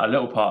guess a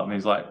little part of me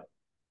is like,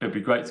 it'd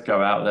be great to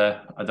go out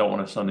there. I don't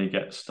want to suddenly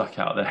get stuck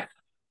out there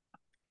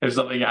if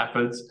something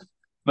happens.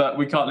 But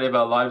we can't live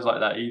our lives like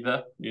that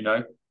either,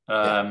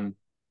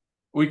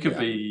 We could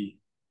be,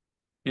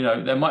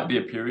 there might be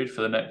a period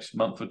for the next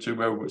month or two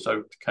where we're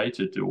so okay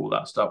to do all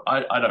that stuff.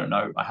 I don't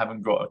know. I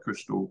haven't got a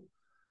crystal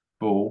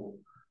ball.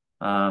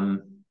 I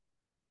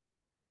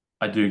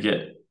do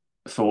get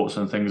thoughts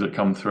and things that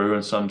come through,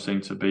 and some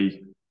seem to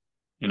be,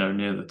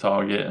 near the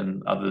target,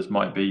 and others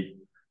might be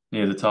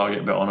near the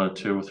target, but on a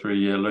 2 or 3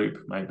 year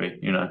loop, maybe,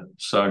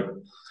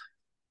 So,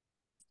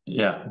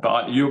 yeah,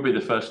 but you'll be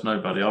the first to know,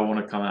 buddy. I want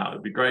to come out.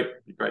 It'd be great.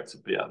 It'd be great to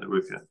be out there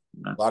with you.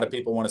 A lot of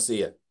people want to see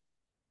you.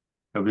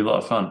 It'll be a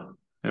lot of fun.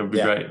 It'll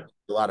be great.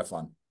 A lot of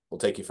fun. We'll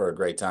take you for a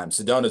great time.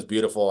 Sedona's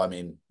beautiful. I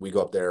mean, we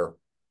go up there,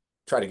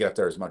 try to get up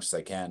there as much as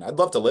I can. I'd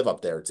love to live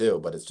up there too,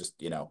 but it's just,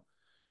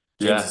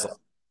 James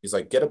he's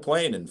like, get a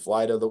plane and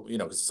fly to the,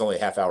 because it's only a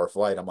half-hour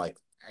flight. I'm like,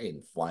 I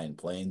ain't flying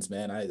planes,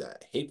 man. I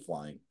hate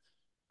flying.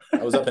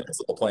 I was up in this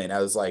little plane.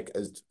 I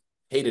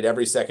hated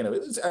every second of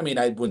it. I mean,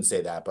 I wouldn't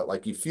say that, but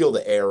like you feel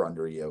the air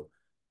under you.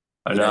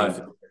 I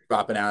know.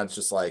 Dropping out, it's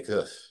just like,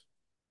 ugh,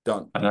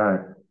 don't. I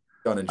know.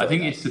 Don't enjoy I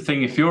think that. it's the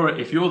thing. If you're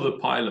the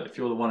pilot, if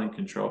you're the one in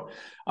control,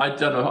 I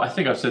don't know. I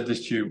think I've said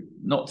this to you,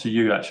 not to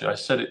you actually.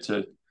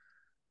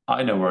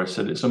 I know where I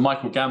said it. So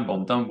Michael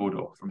Gambon,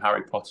 Dumbledore from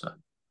Harry Potter.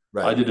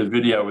 Right. I did a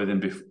video with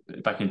him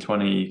back in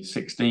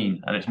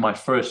 2016, and it's my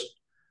first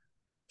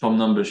Tom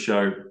Numbers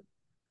show.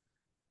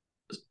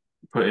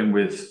 Put in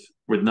with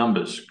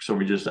numbers, so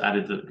we just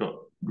added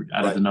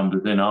the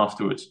numbers in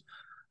afterwards.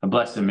 And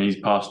bless him, he's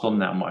passed on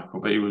now, Michael.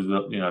 But he was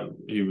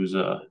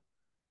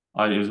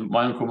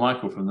my Uncle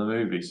Michael from the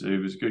movie, so he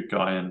was a good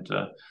guy. And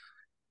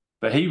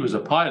but he was a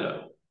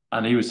pilot,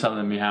 and he was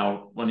telling me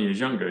how when he was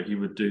younger, he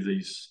would do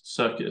these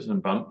circuits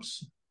and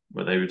bumps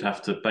where they would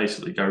have to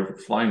basically go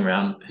flying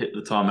around, hit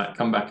the tarmac,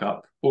 come back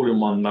up, all in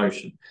one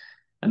motion.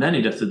 And then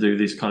he'd have to do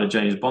these kind of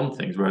James Bond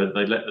things where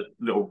they let the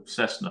little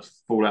Cessna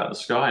fall out of the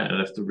sky and they'd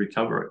have to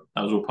recover it.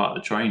 That was all part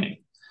of the training.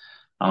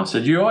 And I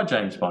said, "You are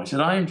James Bond." He said,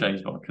 "I am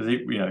James Bond," because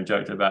he,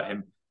 joked about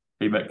him.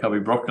 He met Cubby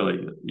Broccoli,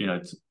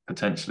 to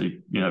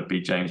potentially,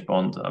 be James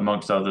Bond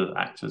amongst other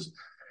actors.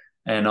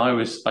 And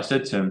I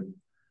said to him,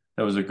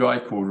 there was a guy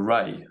called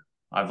Ray.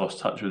 I've lost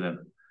touch with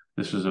him.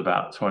 This was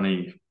about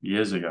 20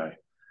 years ago.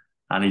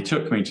 And he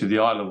took me to the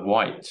Isle of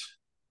Wight,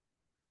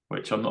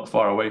 which I'm not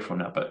far away from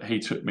now, but he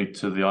took me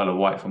to the Isle of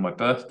Wight for my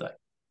birthday.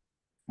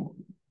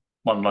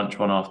 One lunch,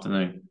 one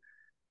afternoon.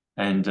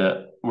 And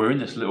we're in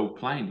this little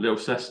plane, little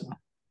Cessna.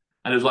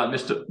 And it was like I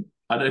don't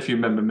know if you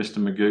remember Mr.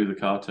 Magoo, the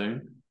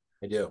cartoon.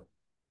 I do.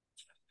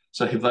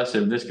 So bless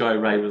him, this guy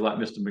Ray was like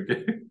Mr.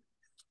 Magoo.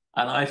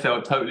 And I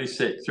felt totally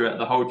sick throughout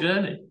the whole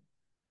journey.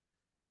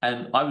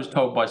 And I was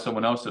told by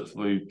someone else that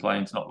flew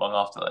planes not long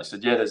after that. They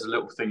said, yeah, there's a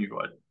little thing you've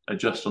got to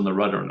adjust on the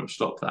rudder and it'll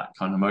stop that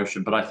kind of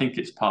motion. But I think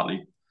it's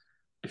partly,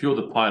 if you're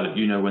the pilot,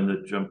 when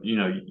the jump,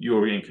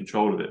 you're in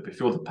control of it. But if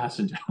you're the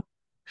passenger,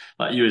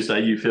 like you would say,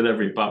 you feel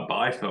every bump. But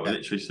I felt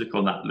literally sick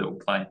on that little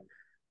plane.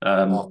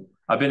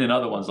 I've been in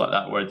other ones like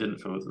that where it didn't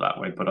feel that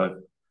way, but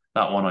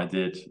that one I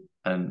did.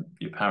 and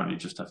you apparently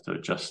just have to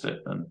adjust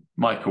it. And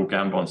Michael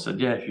Gambon said,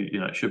 yeah,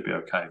 it should be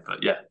okay.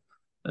 But yeah,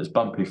 it's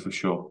bumpy for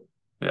sure.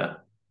 Yeah.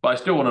 But I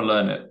still want to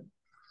learn it.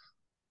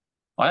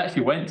 I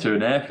actually went to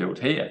an airfield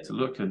here to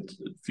look a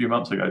few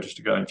months ago just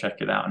to go and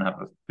check it out and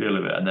have a feel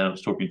of it. And then I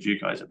was talking to you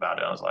guys about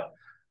it. I was like,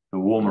 the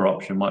warmer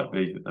option might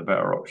be the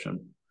better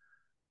option.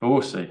 But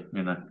we'll see,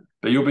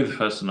 But you'll be the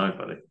first to know,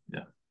 buddy.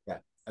 Yeah. Yeah.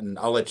 And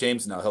I'll let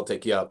James know. He'll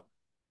take you up.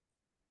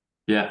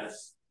 Yeah.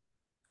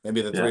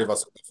 Maybe the three of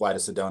us will fly to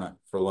Sedona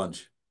for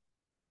lunch.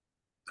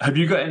 Have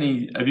you got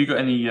any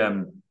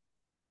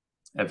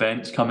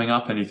events coming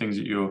up? Any things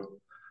that you're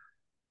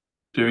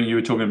doing? You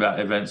were talking about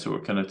events that were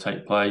going to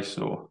take place,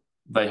 or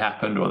they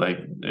happened, or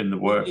they in the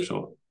works,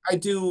 or I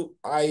do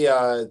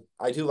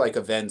like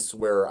events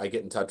where I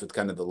get in touch with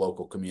kind of the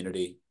local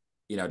community,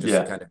 just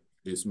to kind of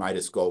introduce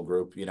Midas Gold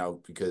Group,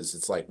 because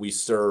it's like we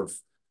serve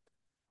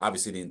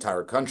obviously the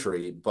entire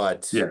country,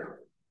 but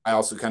I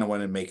also kind of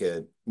want to make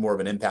more of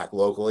an impact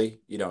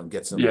locally, and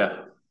get some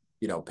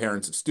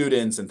parents of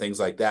students and things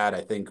like that.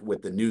 I think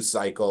with the news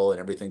cycle and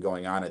everything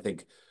going on, I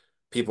think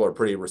people are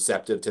pretty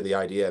receptive to the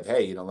idea of,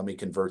 hey, let me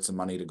convert some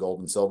money to gold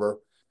and silver.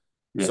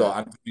 Yeah. So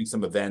I'm doing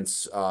some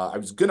events. I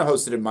was going to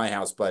host it in my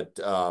house, but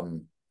a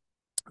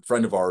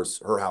friend of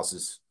ours, her house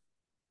is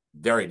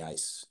very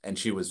nice, and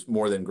she was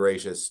more than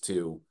gracious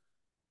to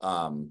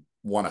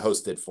want to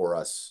host it for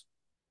us.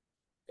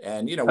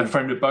 And a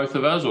friend of both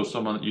of us, or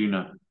someone that you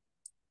know?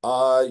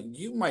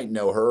 You might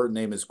know her. Her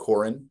name is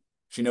Corin.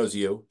 She knows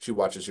you. She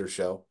watches your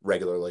show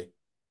regularly.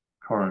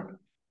 Corin.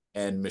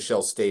 And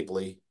Michelle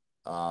Stapley.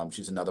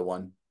 She's another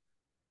one.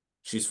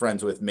 She's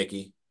friends with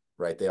Mickey,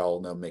 right? They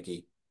all know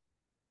Mickey.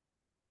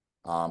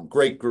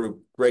 Great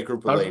group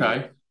of ladies.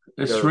 Okay.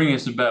 It's ringing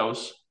some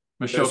bells.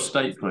 Michelle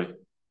Stapley.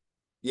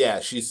 Yeah,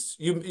 she's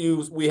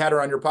we had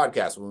her on your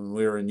podcast when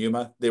we were in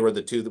Yuma. They were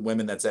the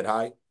women that said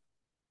hi.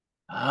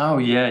 Oh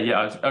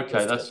yeah.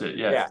 Okay, that's it.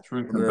 Yeah. It's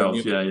ringing some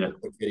bells. Yeah.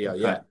 Video.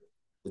 Okay. Yeah.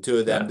 The two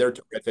of them, they're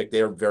terrific.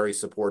 They're very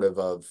supportive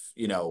of,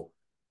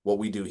 what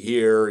we do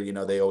here.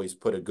 They always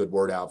put a good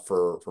word out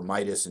for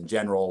Midas in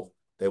general.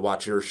 They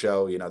watch your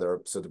show, they're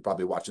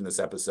probably watching this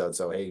episode.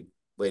 So, hey,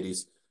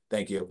 ladies,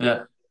 thank you.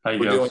 Yeah.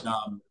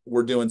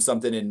 We're doing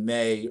something in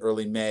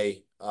early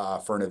May,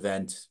 for an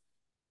event.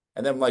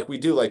 And then we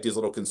do these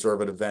little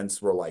conservative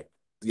events where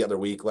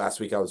last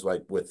week I was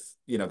with,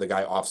 the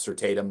guy, Officer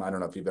Tatum. I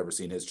don't know if you've ever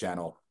seen his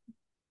channel.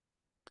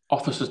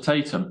 Officer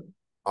Tatum.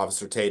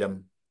 Officer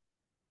Tatum.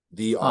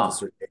 The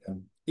Officer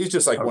Tatum. He's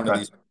just one of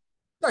these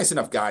nice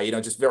enough guy,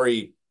 just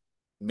very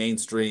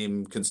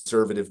mainstream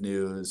conservative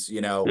news,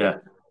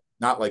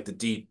 not like the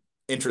deep,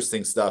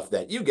 interesting stuff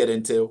that you get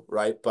into,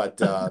 right?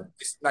 But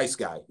nice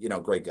guy,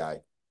 great guy.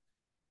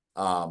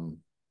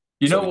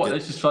 You know what?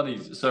 This is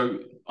funny. So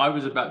I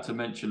was about to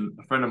mention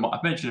a friend of mine.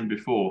 I've mentioned him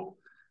before,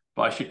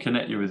 but I should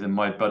connect you with him.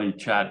 My buddy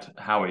Chad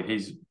Howie.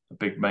 He's a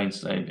big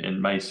mainstay in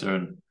Mesa,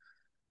 and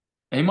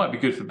he might be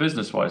good for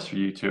business-wise for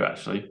you too.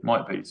 Actually,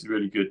 might be. He's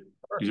really good.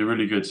 He's a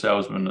really good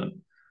salesman.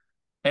 And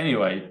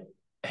anyway,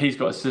 he's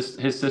got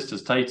his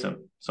sister's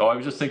Tatum. So I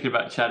was just thinking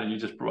about Chad, and you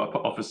just brought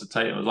up Officer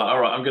Tatum. I was like,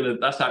 all right,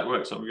 that's how it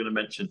works. So I'm gonna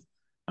mention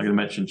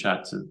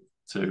Chad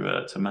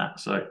to Matt.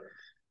 So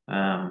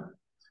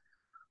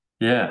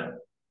yeah.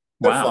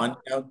 They're fun.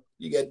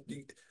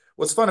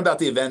 What's fun about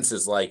the events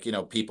is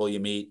people you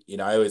meet.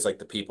 I always like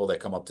the people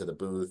that come up to the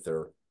booth,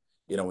 or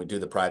we do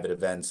the private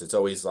events. It's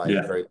always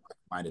very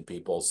like-minded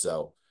people.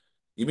 So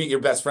you meet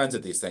your best friends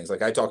at these things.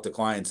 I talk to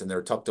clients and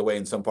they're tucked away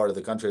in some part of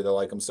the country. They're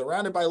like, I'm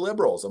surrounded by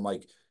liberals. I'm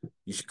like,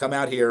 you should come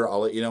out here. I'll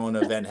let you know when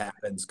an event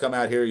happens. Come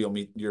out here. You'll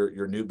meet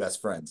your new best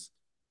friends.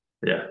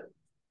 Yeah.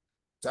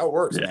 That's how it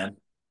works, man.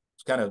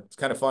 It's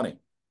kind of funny.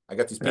 I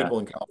got these people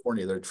in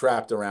California. They're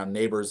trapped around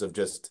neighbors of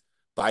just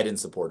Biden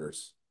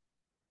supporters.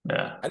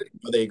 Yeah. I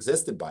didn't know they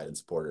existed, Biden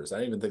supporters.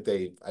 I didn't think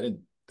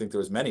there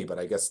was many, but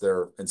I guess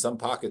in some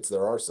pockets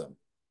there are some.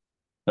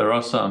 There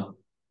are some.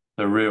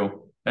 They're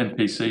real.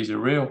 NPCs are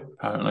real,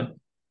 apparently.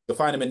 You'll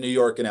find them in New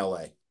York and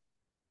LA.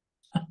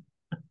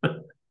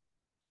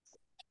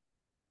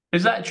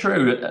 Is that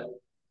true?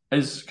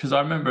 Because I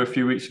remember a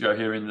few weeks ago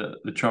hearing that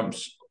the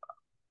Trumps,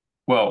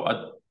 well,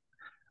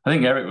 I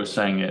think Eric was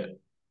saying it,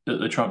 that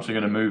the Trumps are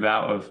going to move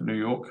out of New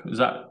York. Is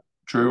that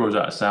true, or is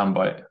that a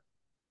soundbite?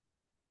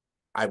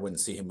 I wouldn't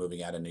see him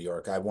moving out of New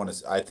York.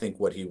 I think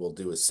what he will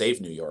do is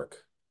save New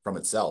York from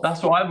itself.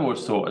 That's what I've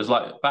always thought. Is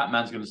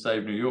Batman's going to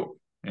save New York.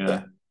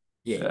 Yeah.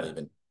 He ain't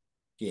leaving.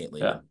 He ain't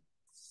leaving. Yeah.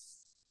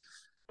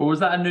 But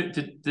was that a new?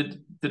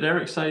 Did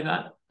Eric say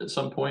that at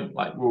some point?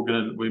 We're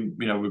gonna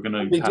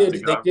have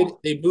to go.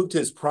 They moved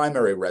his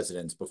primary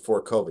residence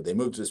before COVID. They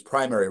moved his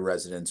primary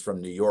residence from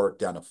New York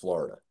down to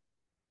Florida.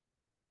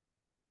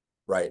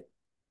 Right.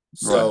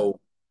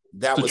 So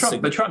that was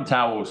the Trump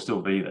Tower will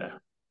still be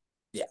there.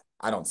 Yeah,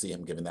 I don't see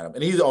him giving that up.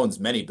 And he owns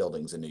many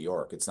buildings in New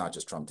York. It's not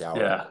just Trump Tower.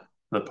 Yeah,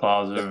 the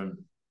Plaza and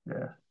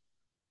yeah.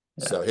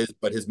 So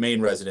his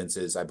main residence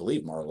is, I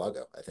believe,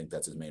 Mar-a-Lago. I think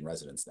that's his main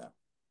residence now.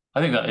 I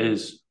think that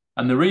is,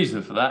 and the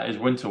reason for that is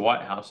Winter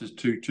White House is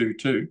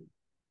 222, which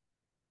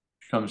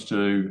comes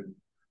to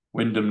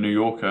Wyndham New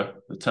Yorker,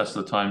 the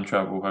Tesla time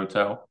travel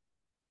hotel.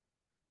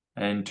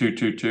 And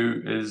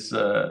 222 is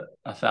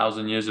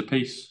 1,000 years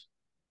apiece.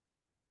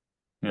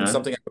 And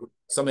something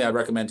I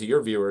recommend to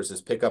your viewers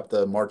is pick up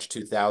the March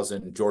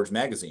 2000 George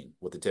magazine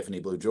with the Tiffany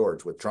blue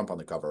George with Trump on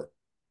the cover.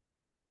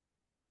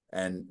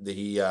 And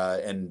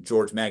and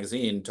George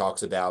magazine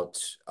talks about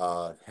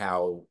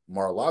how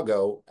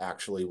Mar-a-Lago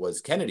actually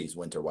was Kennedy's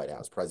winter White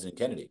House, President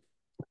Kennedy.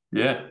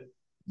 Yeah.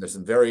 There's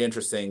some very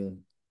interesting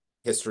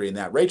history in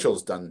that.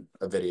 Rachel's done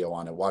a video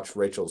on it. Watch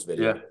Rachel's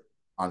video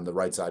on the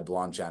Right Side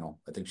Blonde channel.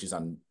 I think she's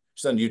on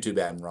YouTube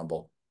and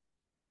Rumble.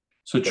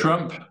 So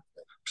Trump,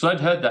 because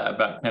I'd heard that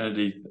about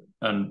Kennedy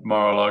and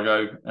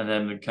Mar-a-Lago, and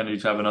then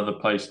Kennedy's have another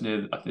place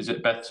near, is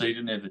it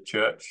Bethsaida, near the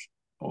church?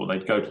 Or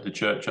they'd go to the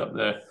church up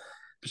there.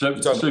 So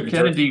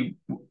Kennedy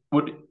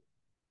would,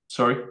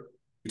 sorry?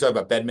 You're talking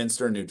about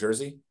Bedminster, New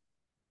Jersey?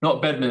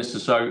 Not Bedminster,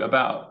 so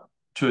about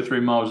 2 or 3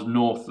 miles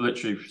north,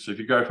 literally. So if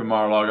you go from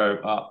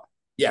Mar-a-Lago up,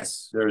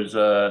 yes, there's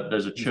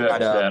a church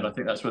there, and I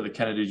think that's where the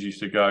Kennedys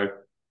used to go.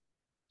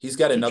 He's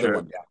got another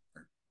one down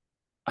there.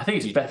 I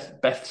think it's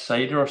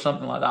Bethsaida or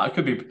something like that. I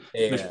could be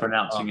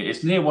mispronouncing it.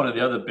 It's near one of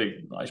the other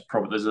big, nice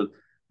properties. There's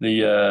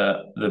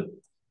the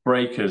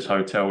Breakers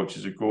Hotel, which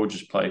is a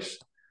gorgeous place.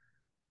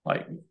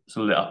 Like, it's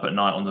lit up at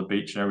night on the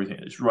beach and everything.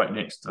 It's right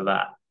next to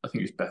that. I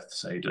think it's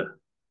Bethsaida.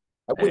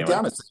 I went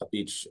down to South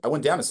Beach. I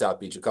went down to South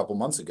Beach a couple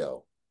months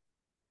ago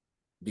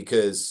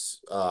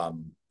because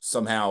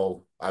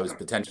somehow I was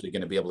potentially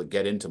going to be able to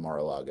get into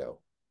Mar-a-Lago,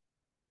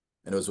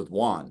 and it was with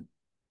Juan.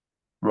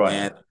 Right.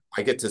 And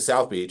I get to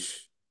South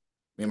Beach.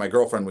 Me and my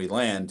girlfriend, we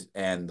land,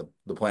 and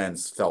the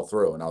plans fell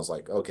through. And I was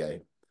like,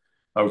 okay.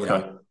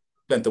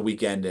 Spent the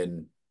weekend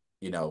in,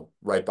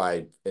 right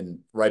by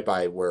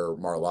where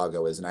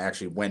Mar-a-Lago is. And I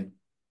actually went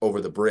over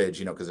the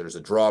bridge, because there's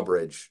a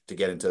drawbridge to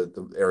get into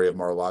the area of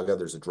Mar-a-Lago.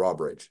 There's a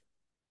drawbridge,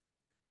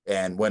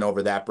 and went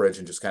over that bridge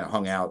and just kind of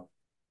hung out.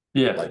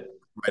 Yeah. Like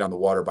right on the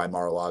water by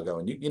Mar-a-Lago.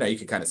 And you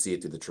could kind of see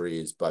it through the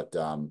trees, but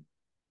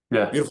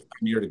beautiful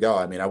time of year to go.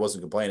 I mean, I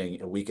wasn't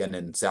complaining. A weekend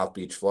in South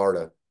Beach,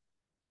 Florida.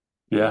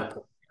 Yeah.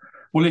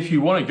 Well, if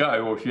you want to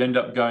go, or if you end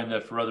up going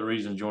there for other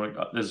reasons,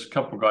 there's a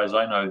couple of guys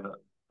I know that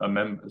are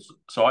members.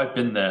 So I've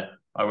been there.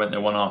 I went there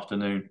one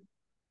afternoon.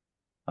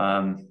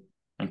 And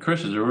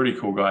Chris is a really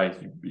cool guy.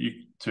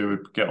 You two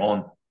would get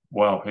on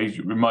well. He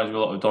reminds me a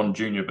lot of Don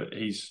Jr., but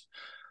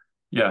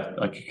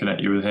I could connect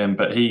you with him.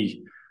 But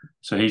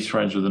he's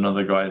friends with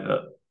another guy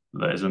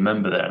that is a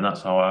member there, and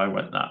that's how I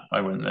went.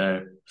 I went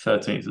there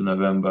 13th of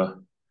November,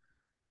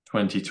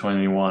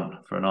 2021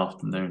 for an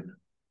afternoon.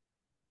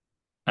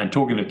 And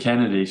talking to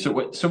Kennedy, so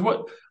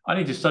what? I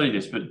need to study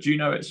this, but do you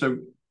know it? So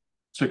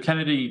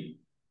Kennedy,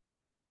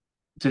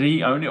 did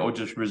he own it or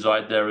just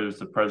reside there as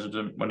the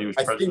president when he was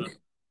president?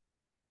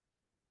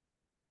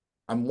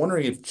 I'm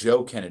wondering if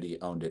Joe Kennedy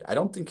owned it. I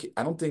don't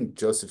think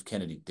Joseph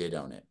Kennedy did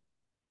own it.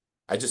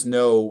 I just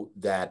know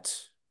that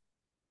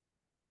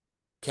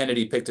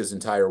Kennedy picked his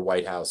entire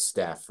White House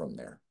staff from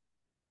there.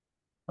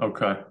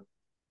 Okay.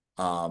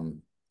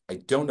 I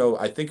don't know.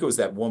 I think it was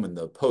that woman,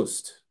 the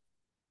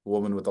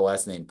woman with the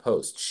last name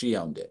Post. She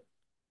owned it.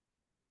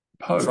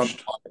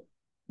 Post?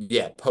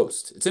 Yeah,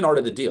 Post. It's in Art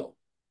of the Deal,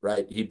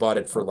 right? He bought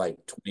it for like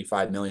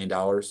 $25 million.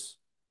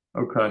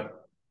 Okay.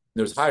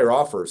 There's higher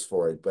offers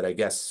for it, but I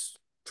guess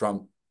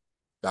Trump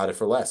got it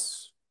for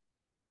less.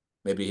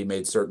 Maybe he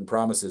made certain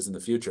promises in the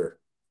future.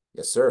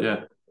 Yes, sir.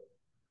 Yeah.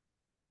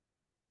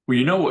 Well,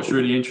 you know what's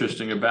really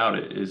interesting about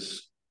it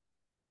is,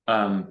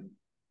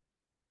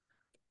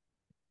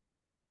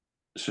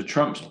 so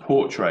Trump's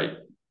portrait.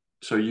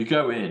 So you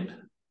go in,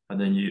 and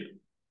then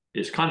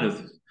it's kind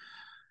of,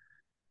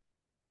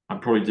 I'm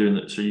probably doing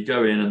that. So you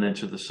go in, and then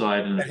to the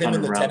side, and him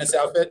in the tennis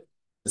outfit.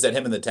 Is that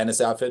him in the tennis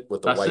outfit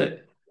with the That's white?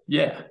 It.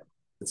 Yeah.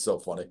 It's so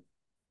funny.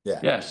 Yeah.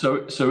 Yeah.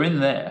 So in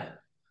there.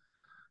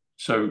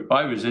 So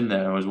I was in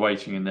there. I was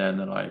waiting in there, and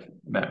then I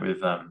met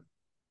with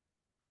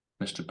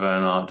Mr.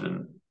 Bernard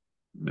and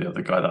the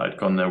other guy that I'd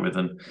gone there with,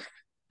 and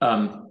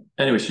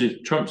anyway, so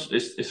Trump's.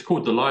 It's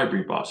called the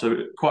Library Bar. So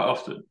quite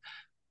often,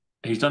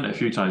 he's done it a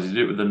few times. He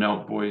did it with the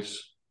Nelk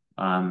Boys,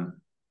 and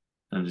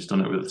he's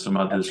done it with some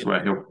others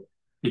where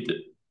he did.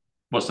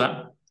 What's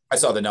that? I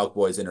saw the Nelk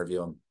Boys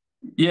interview him.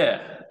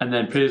 Yeah, and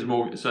then Piers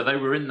Morgan. So they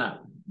were in that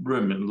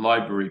room in the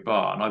Library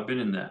Bar, and I've been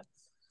in there.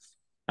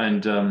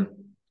 And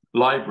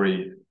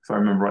Library, if I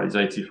remember right, is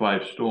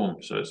 85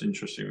 Storm. So it's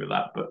interesting with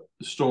that. But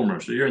the Storm room.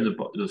 So you're in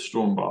the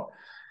Storm Bar,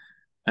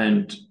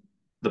 and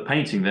the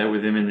painting there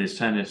with him in his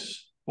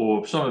tennis.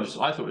 Or some of us,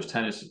 I thought it was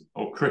tennis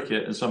or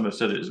cricket, and some have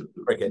said it was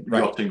cricket,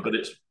 yachting, right. But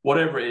it's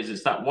whatever it is,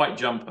 it's that white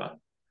jumper.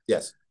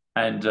 Yes.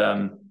 And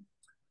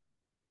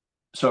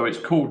so it's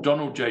called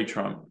Donald J.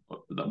 Trump.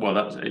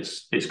 Well,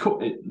 it's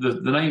called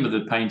the name of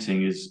the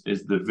painting is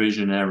The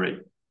Visionary,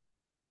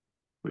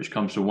 which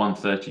comes to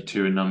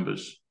 132 in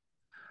numbers,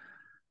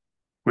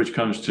 which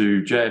comes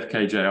to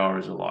JFK Jr.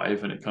 is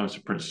alive, and it comes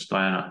to Princess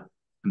Diana,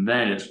 and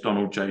then it's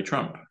Donald J.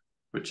 Trump,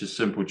 which is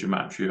Simple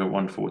Gematria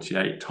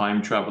 148,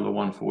 Time Traveler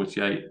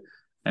 148,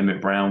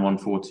 Emmett Brown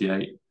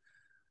 148,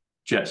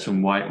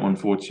 Jetson White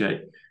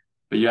 148.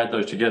 But you add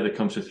those together, it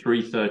comes to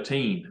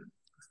 313.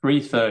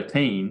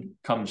 313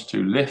 comes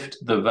to lift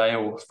the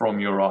veil from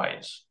your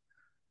eyes.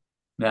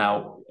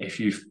 Now, if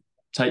you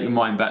take your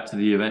mind back to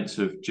the events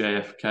of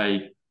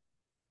JFK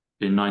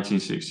in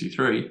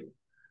 1963,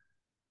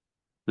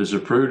 the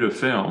Zapruder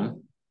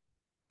film,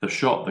 the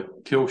shot, the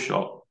kill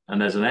shot, and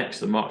there's an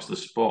X that marks the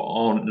spot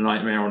on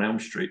Nightmare on Elm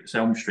Street. It's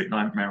Elm Street,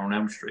 Nightmare on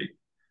Elm Street.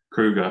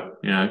 Kruger,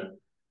 you know,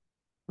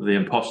 the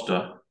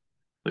imposter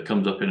that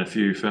comes up in a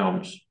few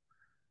films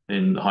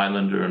in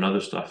Highlander and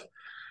other stuff.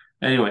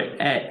 Anyway,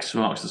 X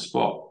marks the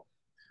spot.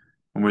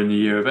 And we're in the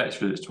year of X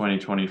because it's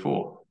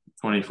 2024.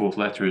 24th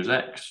letter is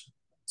X.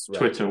 Right.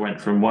 Twitter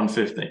went from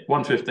 115.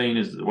 115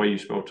 is the way you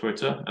spell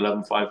Twitter,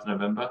 11/5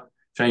 November.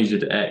 Changed it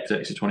to X,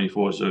 X is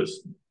 24, so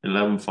it's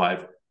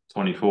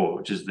 11/5/24,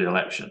 which is the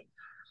election.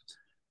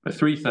 But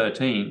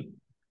 313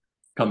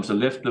 comes to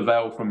lift the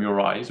veil from your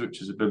eyes,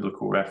 which is a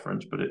biblical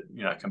reference, but it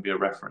can be a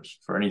reference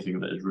for anything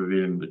that is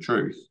revealing the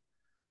truth.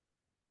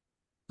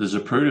 The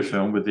Zapruder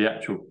film with the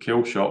actual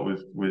kill shot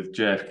with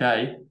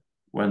JFK,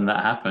 when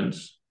that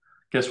happens,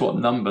 guess what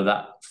number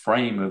that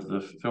frame of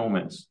the film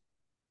is?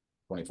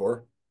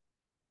 24?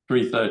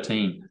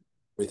 313.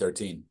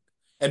 313.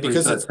 And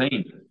because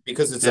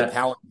it's a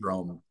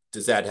palindrome,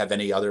 does that have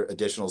any other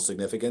additional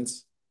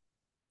significance?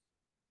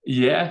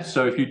 Yeah.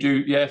 So if you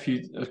do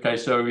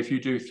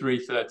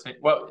 313,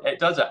 well, it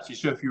does actually.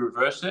 So if you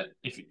reverse it,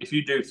 if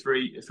you do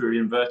three, if you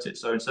invert it,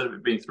 so instead of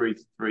it being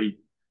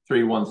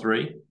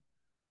 313,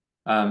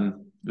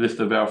 lift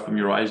the veil from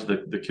your eyes,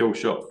 the kill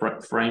shot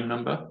frame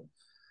number.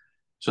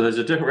 So there's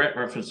a different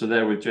reference to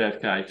there with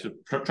JFK. So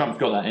Trump's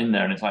got that in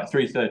there, and it's like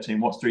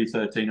 313. What's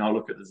 313? I'll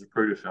look at the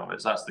Zapruder film.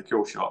 That's the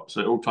kill shot. So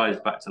it all ties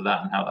back to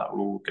that and how that will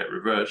all get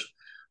reversed.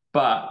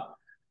 But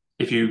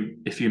if you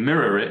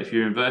mirror it, if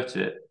you invert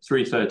it,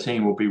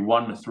 313 will be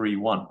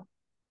 131,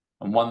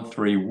 and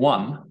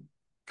 131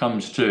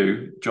 comes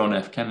to John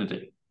F.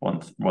 Kennedy.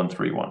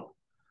 131.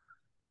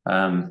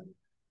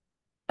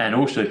 And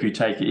also, if you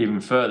take it even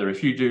further,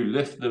 if you do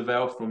lift the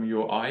veil from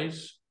your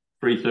eyes,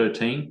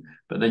 313,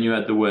 but then you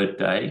add the word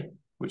day,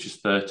 which is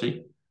 30,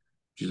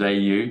 which is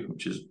AU,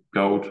 which is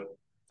gold,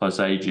 plus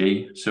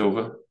AG,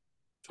 silver,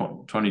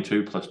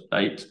 22 plus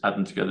 8, add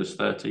them together is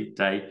 30,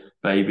 day,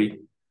 baby.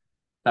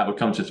 That would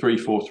come to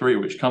 343,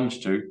 which comes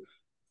to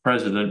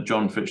President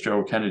John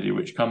Fitzgerald Kennedy,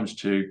 which comes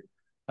to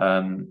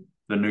the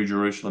New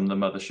Jerusalem, the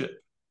mothership.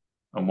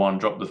 And one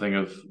dropped the thing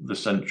of the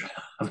center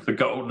of the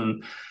gold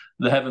and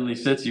the heavenly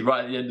city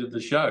right at the end of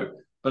the show.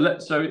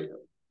 But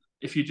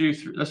if you do,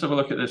 let's have a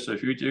look at this. So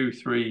if you do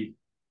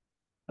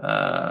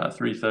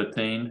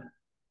 313,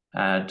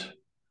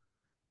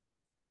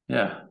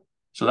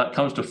 so that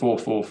comes to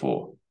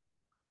 444.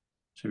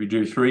 So if you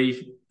do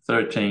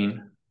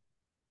 313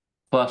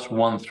 plus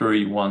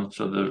 131,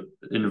 so the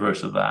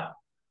inverse of that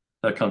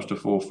comes to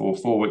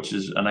 444, which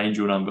is an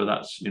angel number.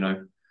 That's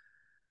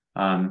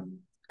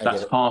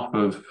that's half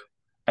of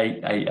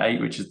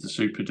 888, which is the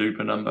super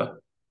duper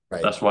number.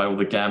 Right. That's why all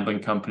the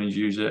gambling companies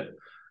use it.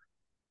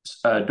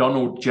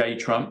 Donald J.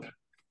 Trump.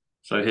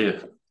 So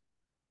here,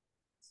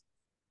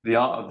 The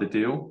Art of the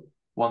Deal,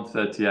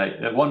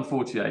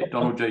 148.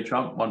 Donald J.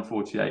 Trump,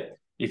 148.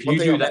 If you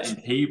do that in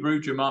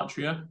Hebrew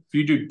gematria, if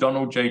you do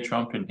Donald J.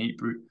 Trump in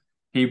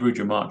Hebrew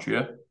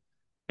gematria,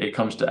 it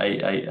comes to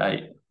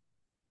 888.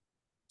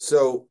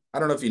 So I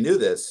don't know if you knew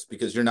this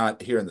because you're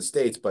not here in the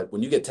States, but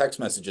when you get text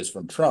messages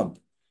from Trump,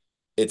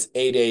 it's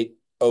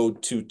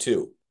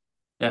 88022.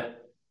 Yeah.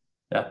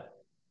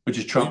 Which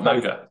is Trump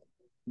MAGA.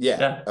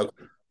 Yeah.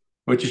 Okay.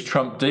 Which is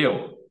Trump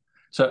deal.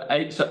 So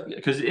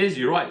because it is,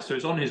 you're right. So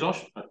it's on his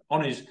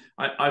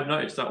I've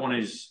noticed that on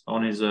his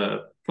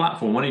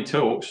platform when he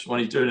talks, when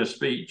he's doing a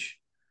speech,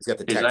 he's got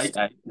the text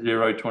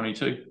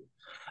 88022.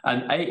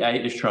 And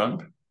 88 is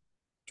Trump,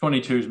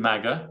 22 is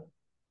MAGA,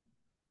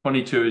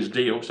 22 is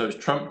deal, so it's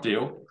Trump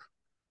deal.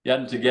 You add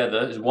them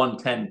together is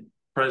 110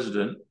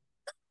 president,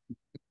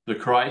 the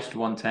Christ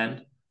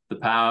 110, the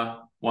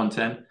power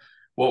 110.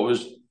 What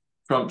was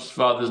Trump's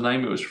father's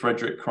name? It was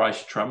Frederick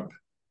Christ Trump.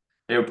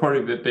 It would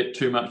probably be a bit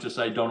too much to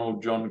say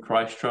Donald John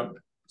Christ Trump,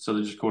 so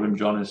they just called him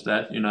John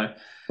instead,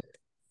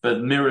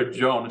 But mirrored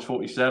John is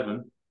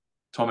 47.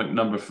 Atomic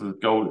number for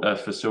gold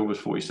for silver is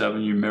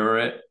 47. You mirror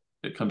it,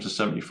 it comes to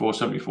 74.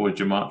 74 is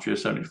gematria.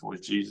 74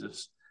 is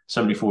Jesus.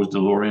 74 is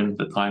DeLorean,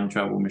 the time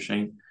travel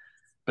machine.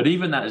 But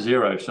even that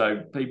zero,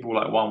 so people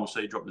like one will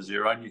say drop the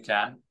zero, and you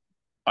can.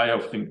 I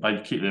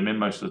keep them in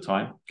most of the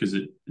time because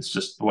it's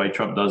just the way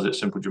Trump does it,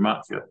 simple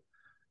gematria.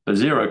 But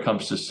zero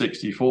comes to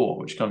 64,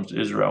 which comes to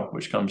Israel,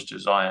 which comes to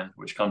Zion,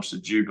 which comes to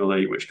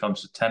Jubilee, which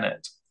comes to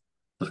Tenet,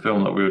 the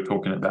film that we were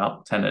talking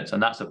about, Tenet. And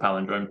that's a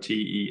palindrome,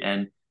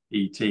 Tenet,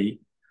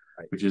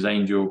 which is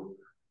angel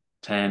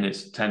 10,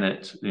 it's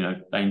Tenet,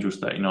 angels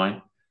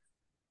 39.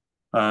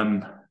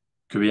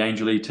 Could be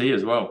angel ET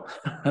as well.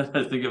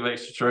 I think of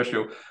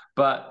extraterrestrial.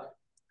 But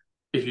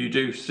if you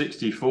do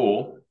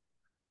 64,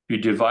 you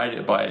divide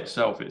it by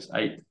itself, it's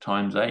 8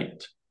 times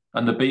 8.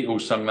 And the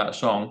Beatles sung that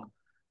song,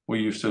 Will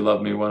You Still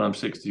Love Me When I'm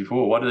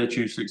 64? Why do they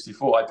choose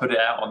 64? I put it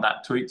out on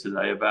that tweet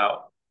today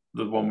about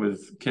the one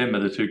with Kim, or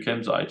the two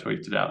Kims that I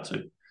tweeted out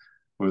to,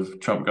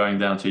 with Trump going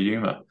down to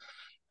Yuma.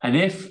 And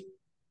if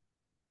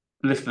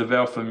lift the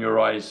veil from your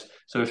eyes,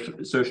 so if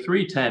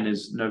 310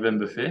 is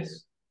November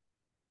 5th,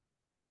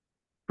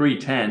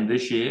 310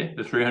 this year,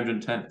 the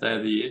 310th day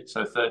of the year,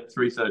 so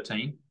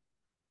 313.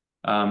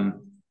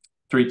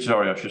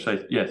 Sorry, I should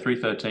say, yeah,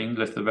 313,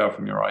 lift the veil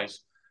from your eyes.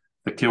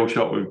 The kill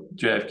shot with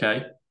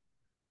JFK.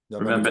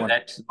 Remember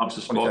X amongst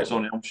the spots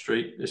on Elm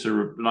Street? It's a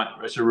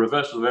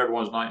reversal of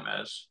everyone's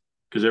nightmares,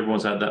 because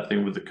everyone's had that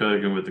thing with the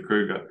Kurgan, with the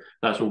Kruger.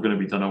 That's all going to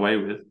be done away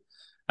with.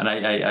 And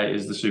 888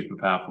 is the super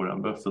powerful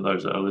number for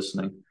those that are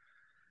listening.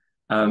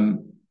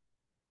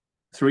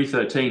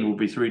 313 will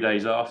be 3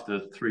 days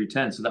after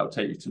 310, so that will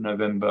take you to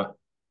November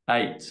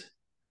 8.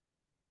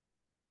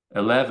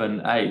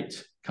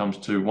 11-8 comes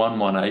to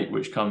 118,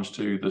 which comes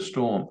to the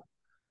storm.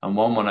 And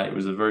 118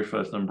 was the very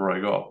first number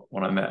I got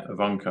when I met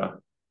Ivanka.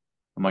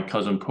 And my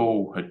cousin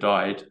Paul had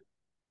died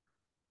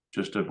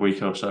just a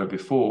week or so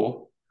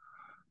before.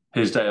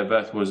 His date of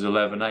birth was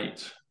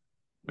 11-8.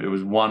 It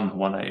was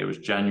 118. It was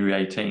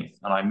January 18th.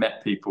 And I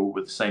met people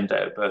with the same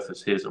date of birth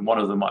as his. And one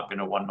of them might have been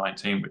a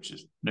 119, which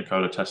is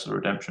Nikola Tesla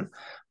Redemption.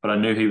 But I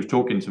knew he was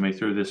talking to me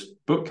through this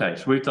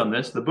bookcase. We've done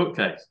this, the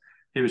bookcase.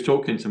 He was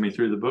talking to me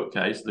through the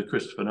bookcase, the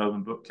Christopher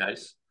Nolan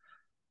bookcase.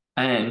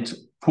 And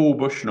Paul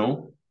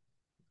Bushnell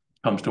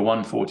comes to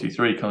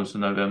 143, comes to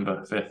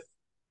November 5th.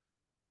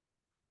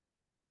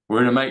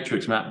 We're in a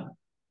matrix, Matt.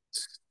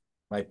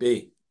 Might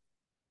be.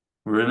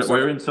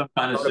 We're in some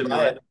kind of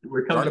simulation.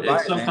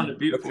 It's some kind of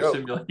beautiful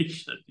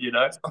simulation, you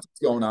know? Something's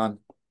going on.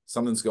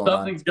 Something's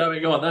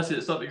going on. That's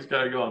it. Something's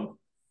going on.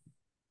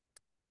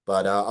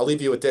 But I'll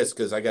leave you with this,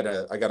 because I got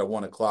a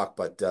 1 o'clock.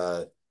 But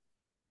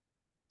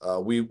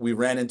we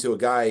ran into a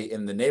guy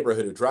in the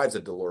neighborhood who drives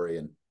a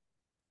DeLorean.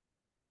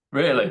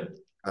 Really?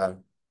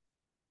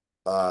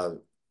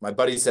 My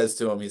buddy says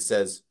to him, he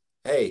says,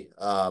 "Hey,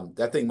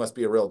 that thing must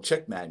be a real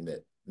chick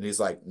magnet." And he's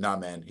like, "Nah,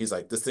 man." He's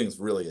like, "This thing's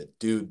really a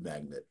dude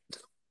magnet."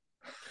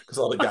 Because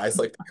all the guys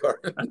like the car.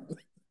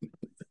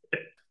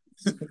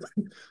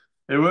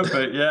 It would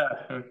be, yeah.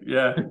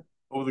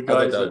 All the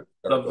guys that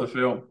love the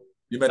film.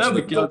 You mentioned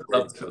the girls that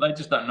love the film. They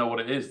just don't know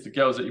what it is. The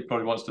girls that he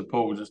probably wants to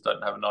pull just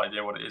don't have an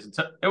idea what it is.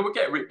 It will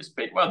get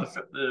well.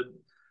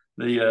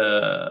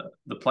 The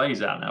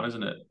play's out now,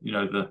 isn't it? You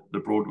know, the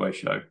Broadway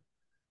show.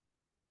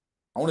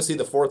 I want to see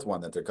the fourth one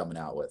that they're coming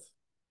out with.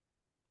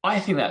 I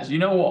think that's, you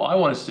know what, I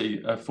want to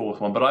see a fourth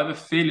one, but I have a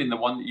feeling the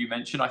one that you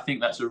mentioned, I think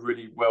that's a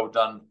really well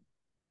done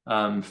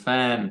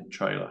fan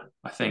trailer,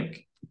 I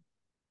think.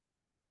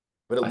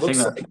 But it looks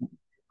like,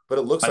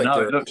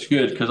 it looks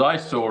good, because I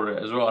saw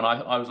it as well, and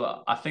I was like,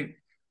 I think,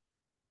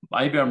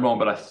 maybe I'm wrong,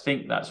 but I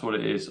think that's what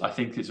it is. I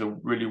think it's a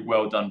really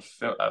well done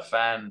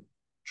fan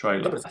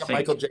trailer. Yeah, but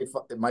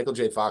Michael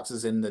J. Fox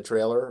is in the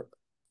trailer.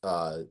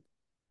 Well,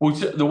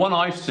 the one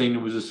I've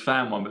seen was this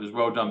fan one, but it was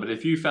well done. But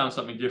if you found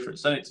something different,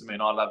 send it to me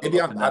and I'll have it.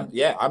 Maybe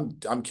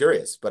I'm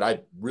curious, but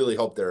I really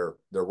hope they're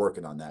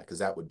working on that, because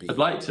that would be. I'd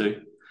like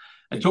to.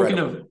 And talking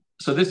of,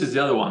 so this is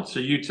the other one. So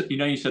you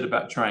said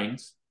about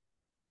trains,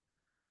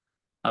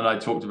 and I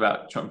talked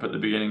about Trump at the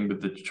beginning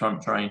with the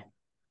Trump train.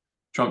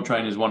 Trump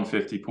train is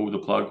 150. Pull the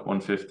plug,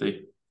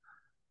 150.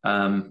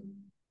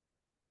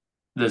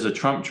 There's a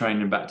Trump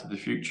train in Back to the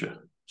Future.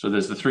 So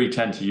there's the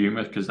 310 to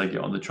Yuma, because they get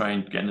on the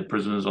train, getting the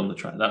prisoners on the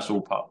train. That's all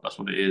part. That's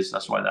what it is.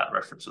 That's why that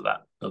reference of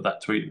that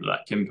tweet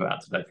that Kim put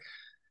out today.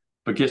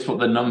 But guess what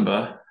the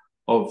number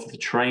of the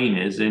train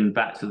is in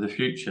Back to the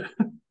Future?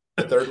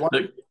 The third one.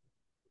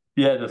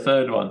 The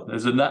third one.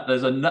 There's a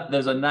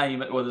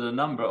name, or there's a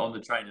number on the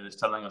train, and it's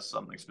telling us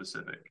something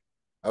specific.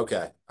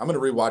 Okay, I'm going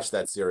to rewatch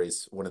that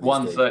series one of these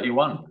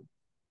 131. days.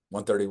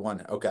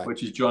 131. Okay.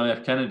 Which is John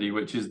F. Kennedy,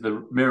 which is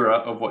the mirror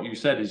of what you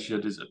said. Is a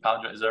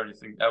palindrome? Is there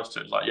anything else to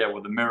it? It's like,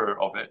 the mirror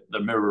of it,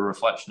 the mirror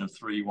reflection of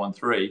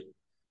 313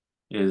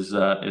 is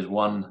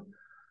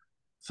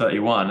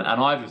 131. And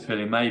I have a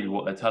feeling maybe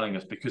what they're telling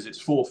us, because it's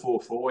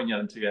 444 when you add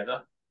them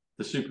together.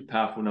 The super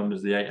powerful number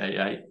is the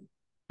 888.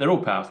 They're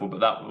all powerful, but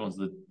that one's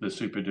the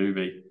super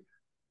doobie.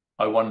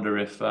 I wonder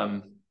if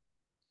it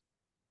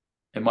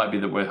might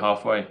be that we're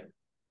halfway.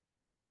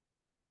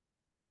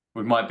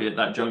 We might be at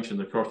that junction,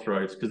 the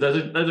crossroads, because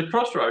there's a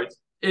crossroads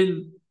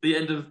in the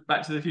end of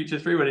Back to the Future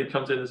 3 when he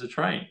comes in as a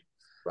train.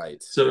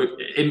 Right. So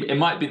it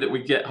might be that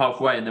we get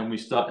halfway and then we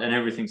start, and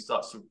everything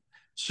starts to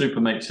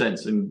super make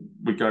sense, and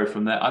we go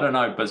from there. I don't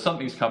know, but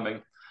something's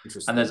coming,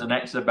 and there's an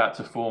X about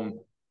to form,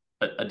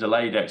 a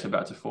delayed X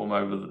about to form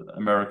over the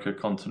America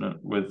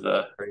continent with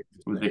the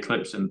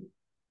eclipse in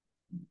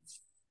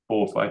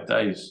 4 or 5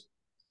 days.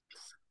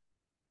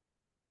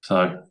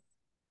 So,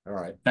 all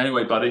right.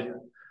 Anyway, buddy.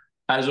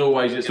 As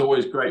always, it's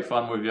always great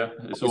fun with you.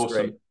 It's awesome.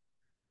 Great.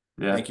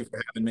 Yeah. Thank you for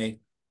having me.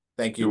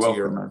 Thank you.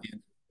 You're welcome, man.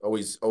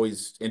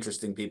 Always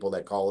interesting people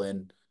that call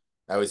in.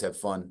 I always have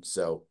fun.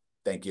 So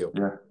thank you.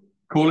 Yeah.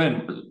 Call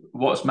in.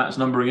 What's Matt's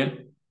number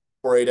again?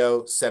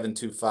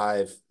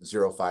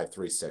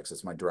 480-725-0536.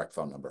 That's my direct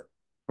phone number.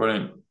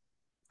 Brilliant.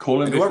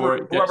 Call in before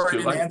it gets too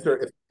late.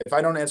 If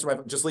I don't answer my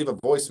phone, just leave a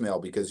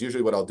voicemail, because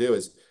usually what I'll do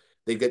is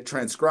they get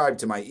transcribed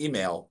to my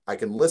email. I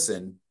can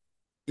listen,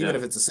 even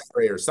if it's a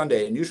Saturday or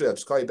Sunday, and usually I'll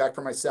just call you back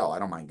from my cell. I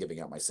don't mind giving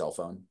out my cell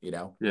phone, you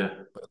know? Yeah.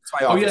 But it's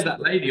my Oh, yeah, office that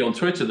number. lady on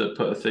Twitter that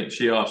put a thing,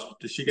 she asked,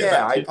 did she get Yeah,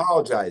 back I to you?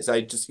 apologize.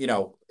 I just, you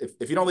know,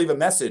 if you don't leave a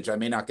message, I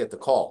may not get the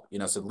call, you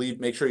know, so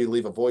make sure you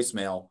leave a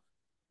voicemail.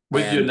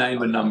 With your And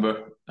name and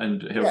number,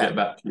 and he'll yeah, get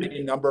back to you.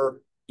 name,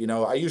 number, you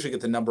know, I usually get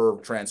the number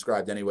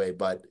transcribed anyway,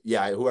 but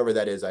yeah, whoever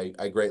that is, I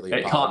greatly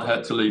It can't apologize.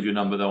 hurt to leave your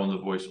number though on the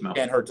voicemail.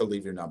 Can't hurt to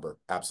leave your number.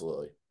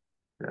 Absolutely.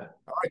 Yeah.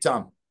 All right,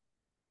 Tom.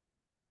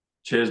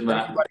 Cheers,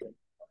 Matt. Thank you, buddy.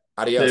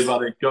 See you, Adios.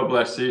 buddy. God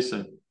bless. See you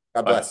soon.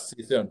 God Bye. bless. See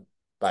you soon.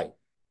 Bye.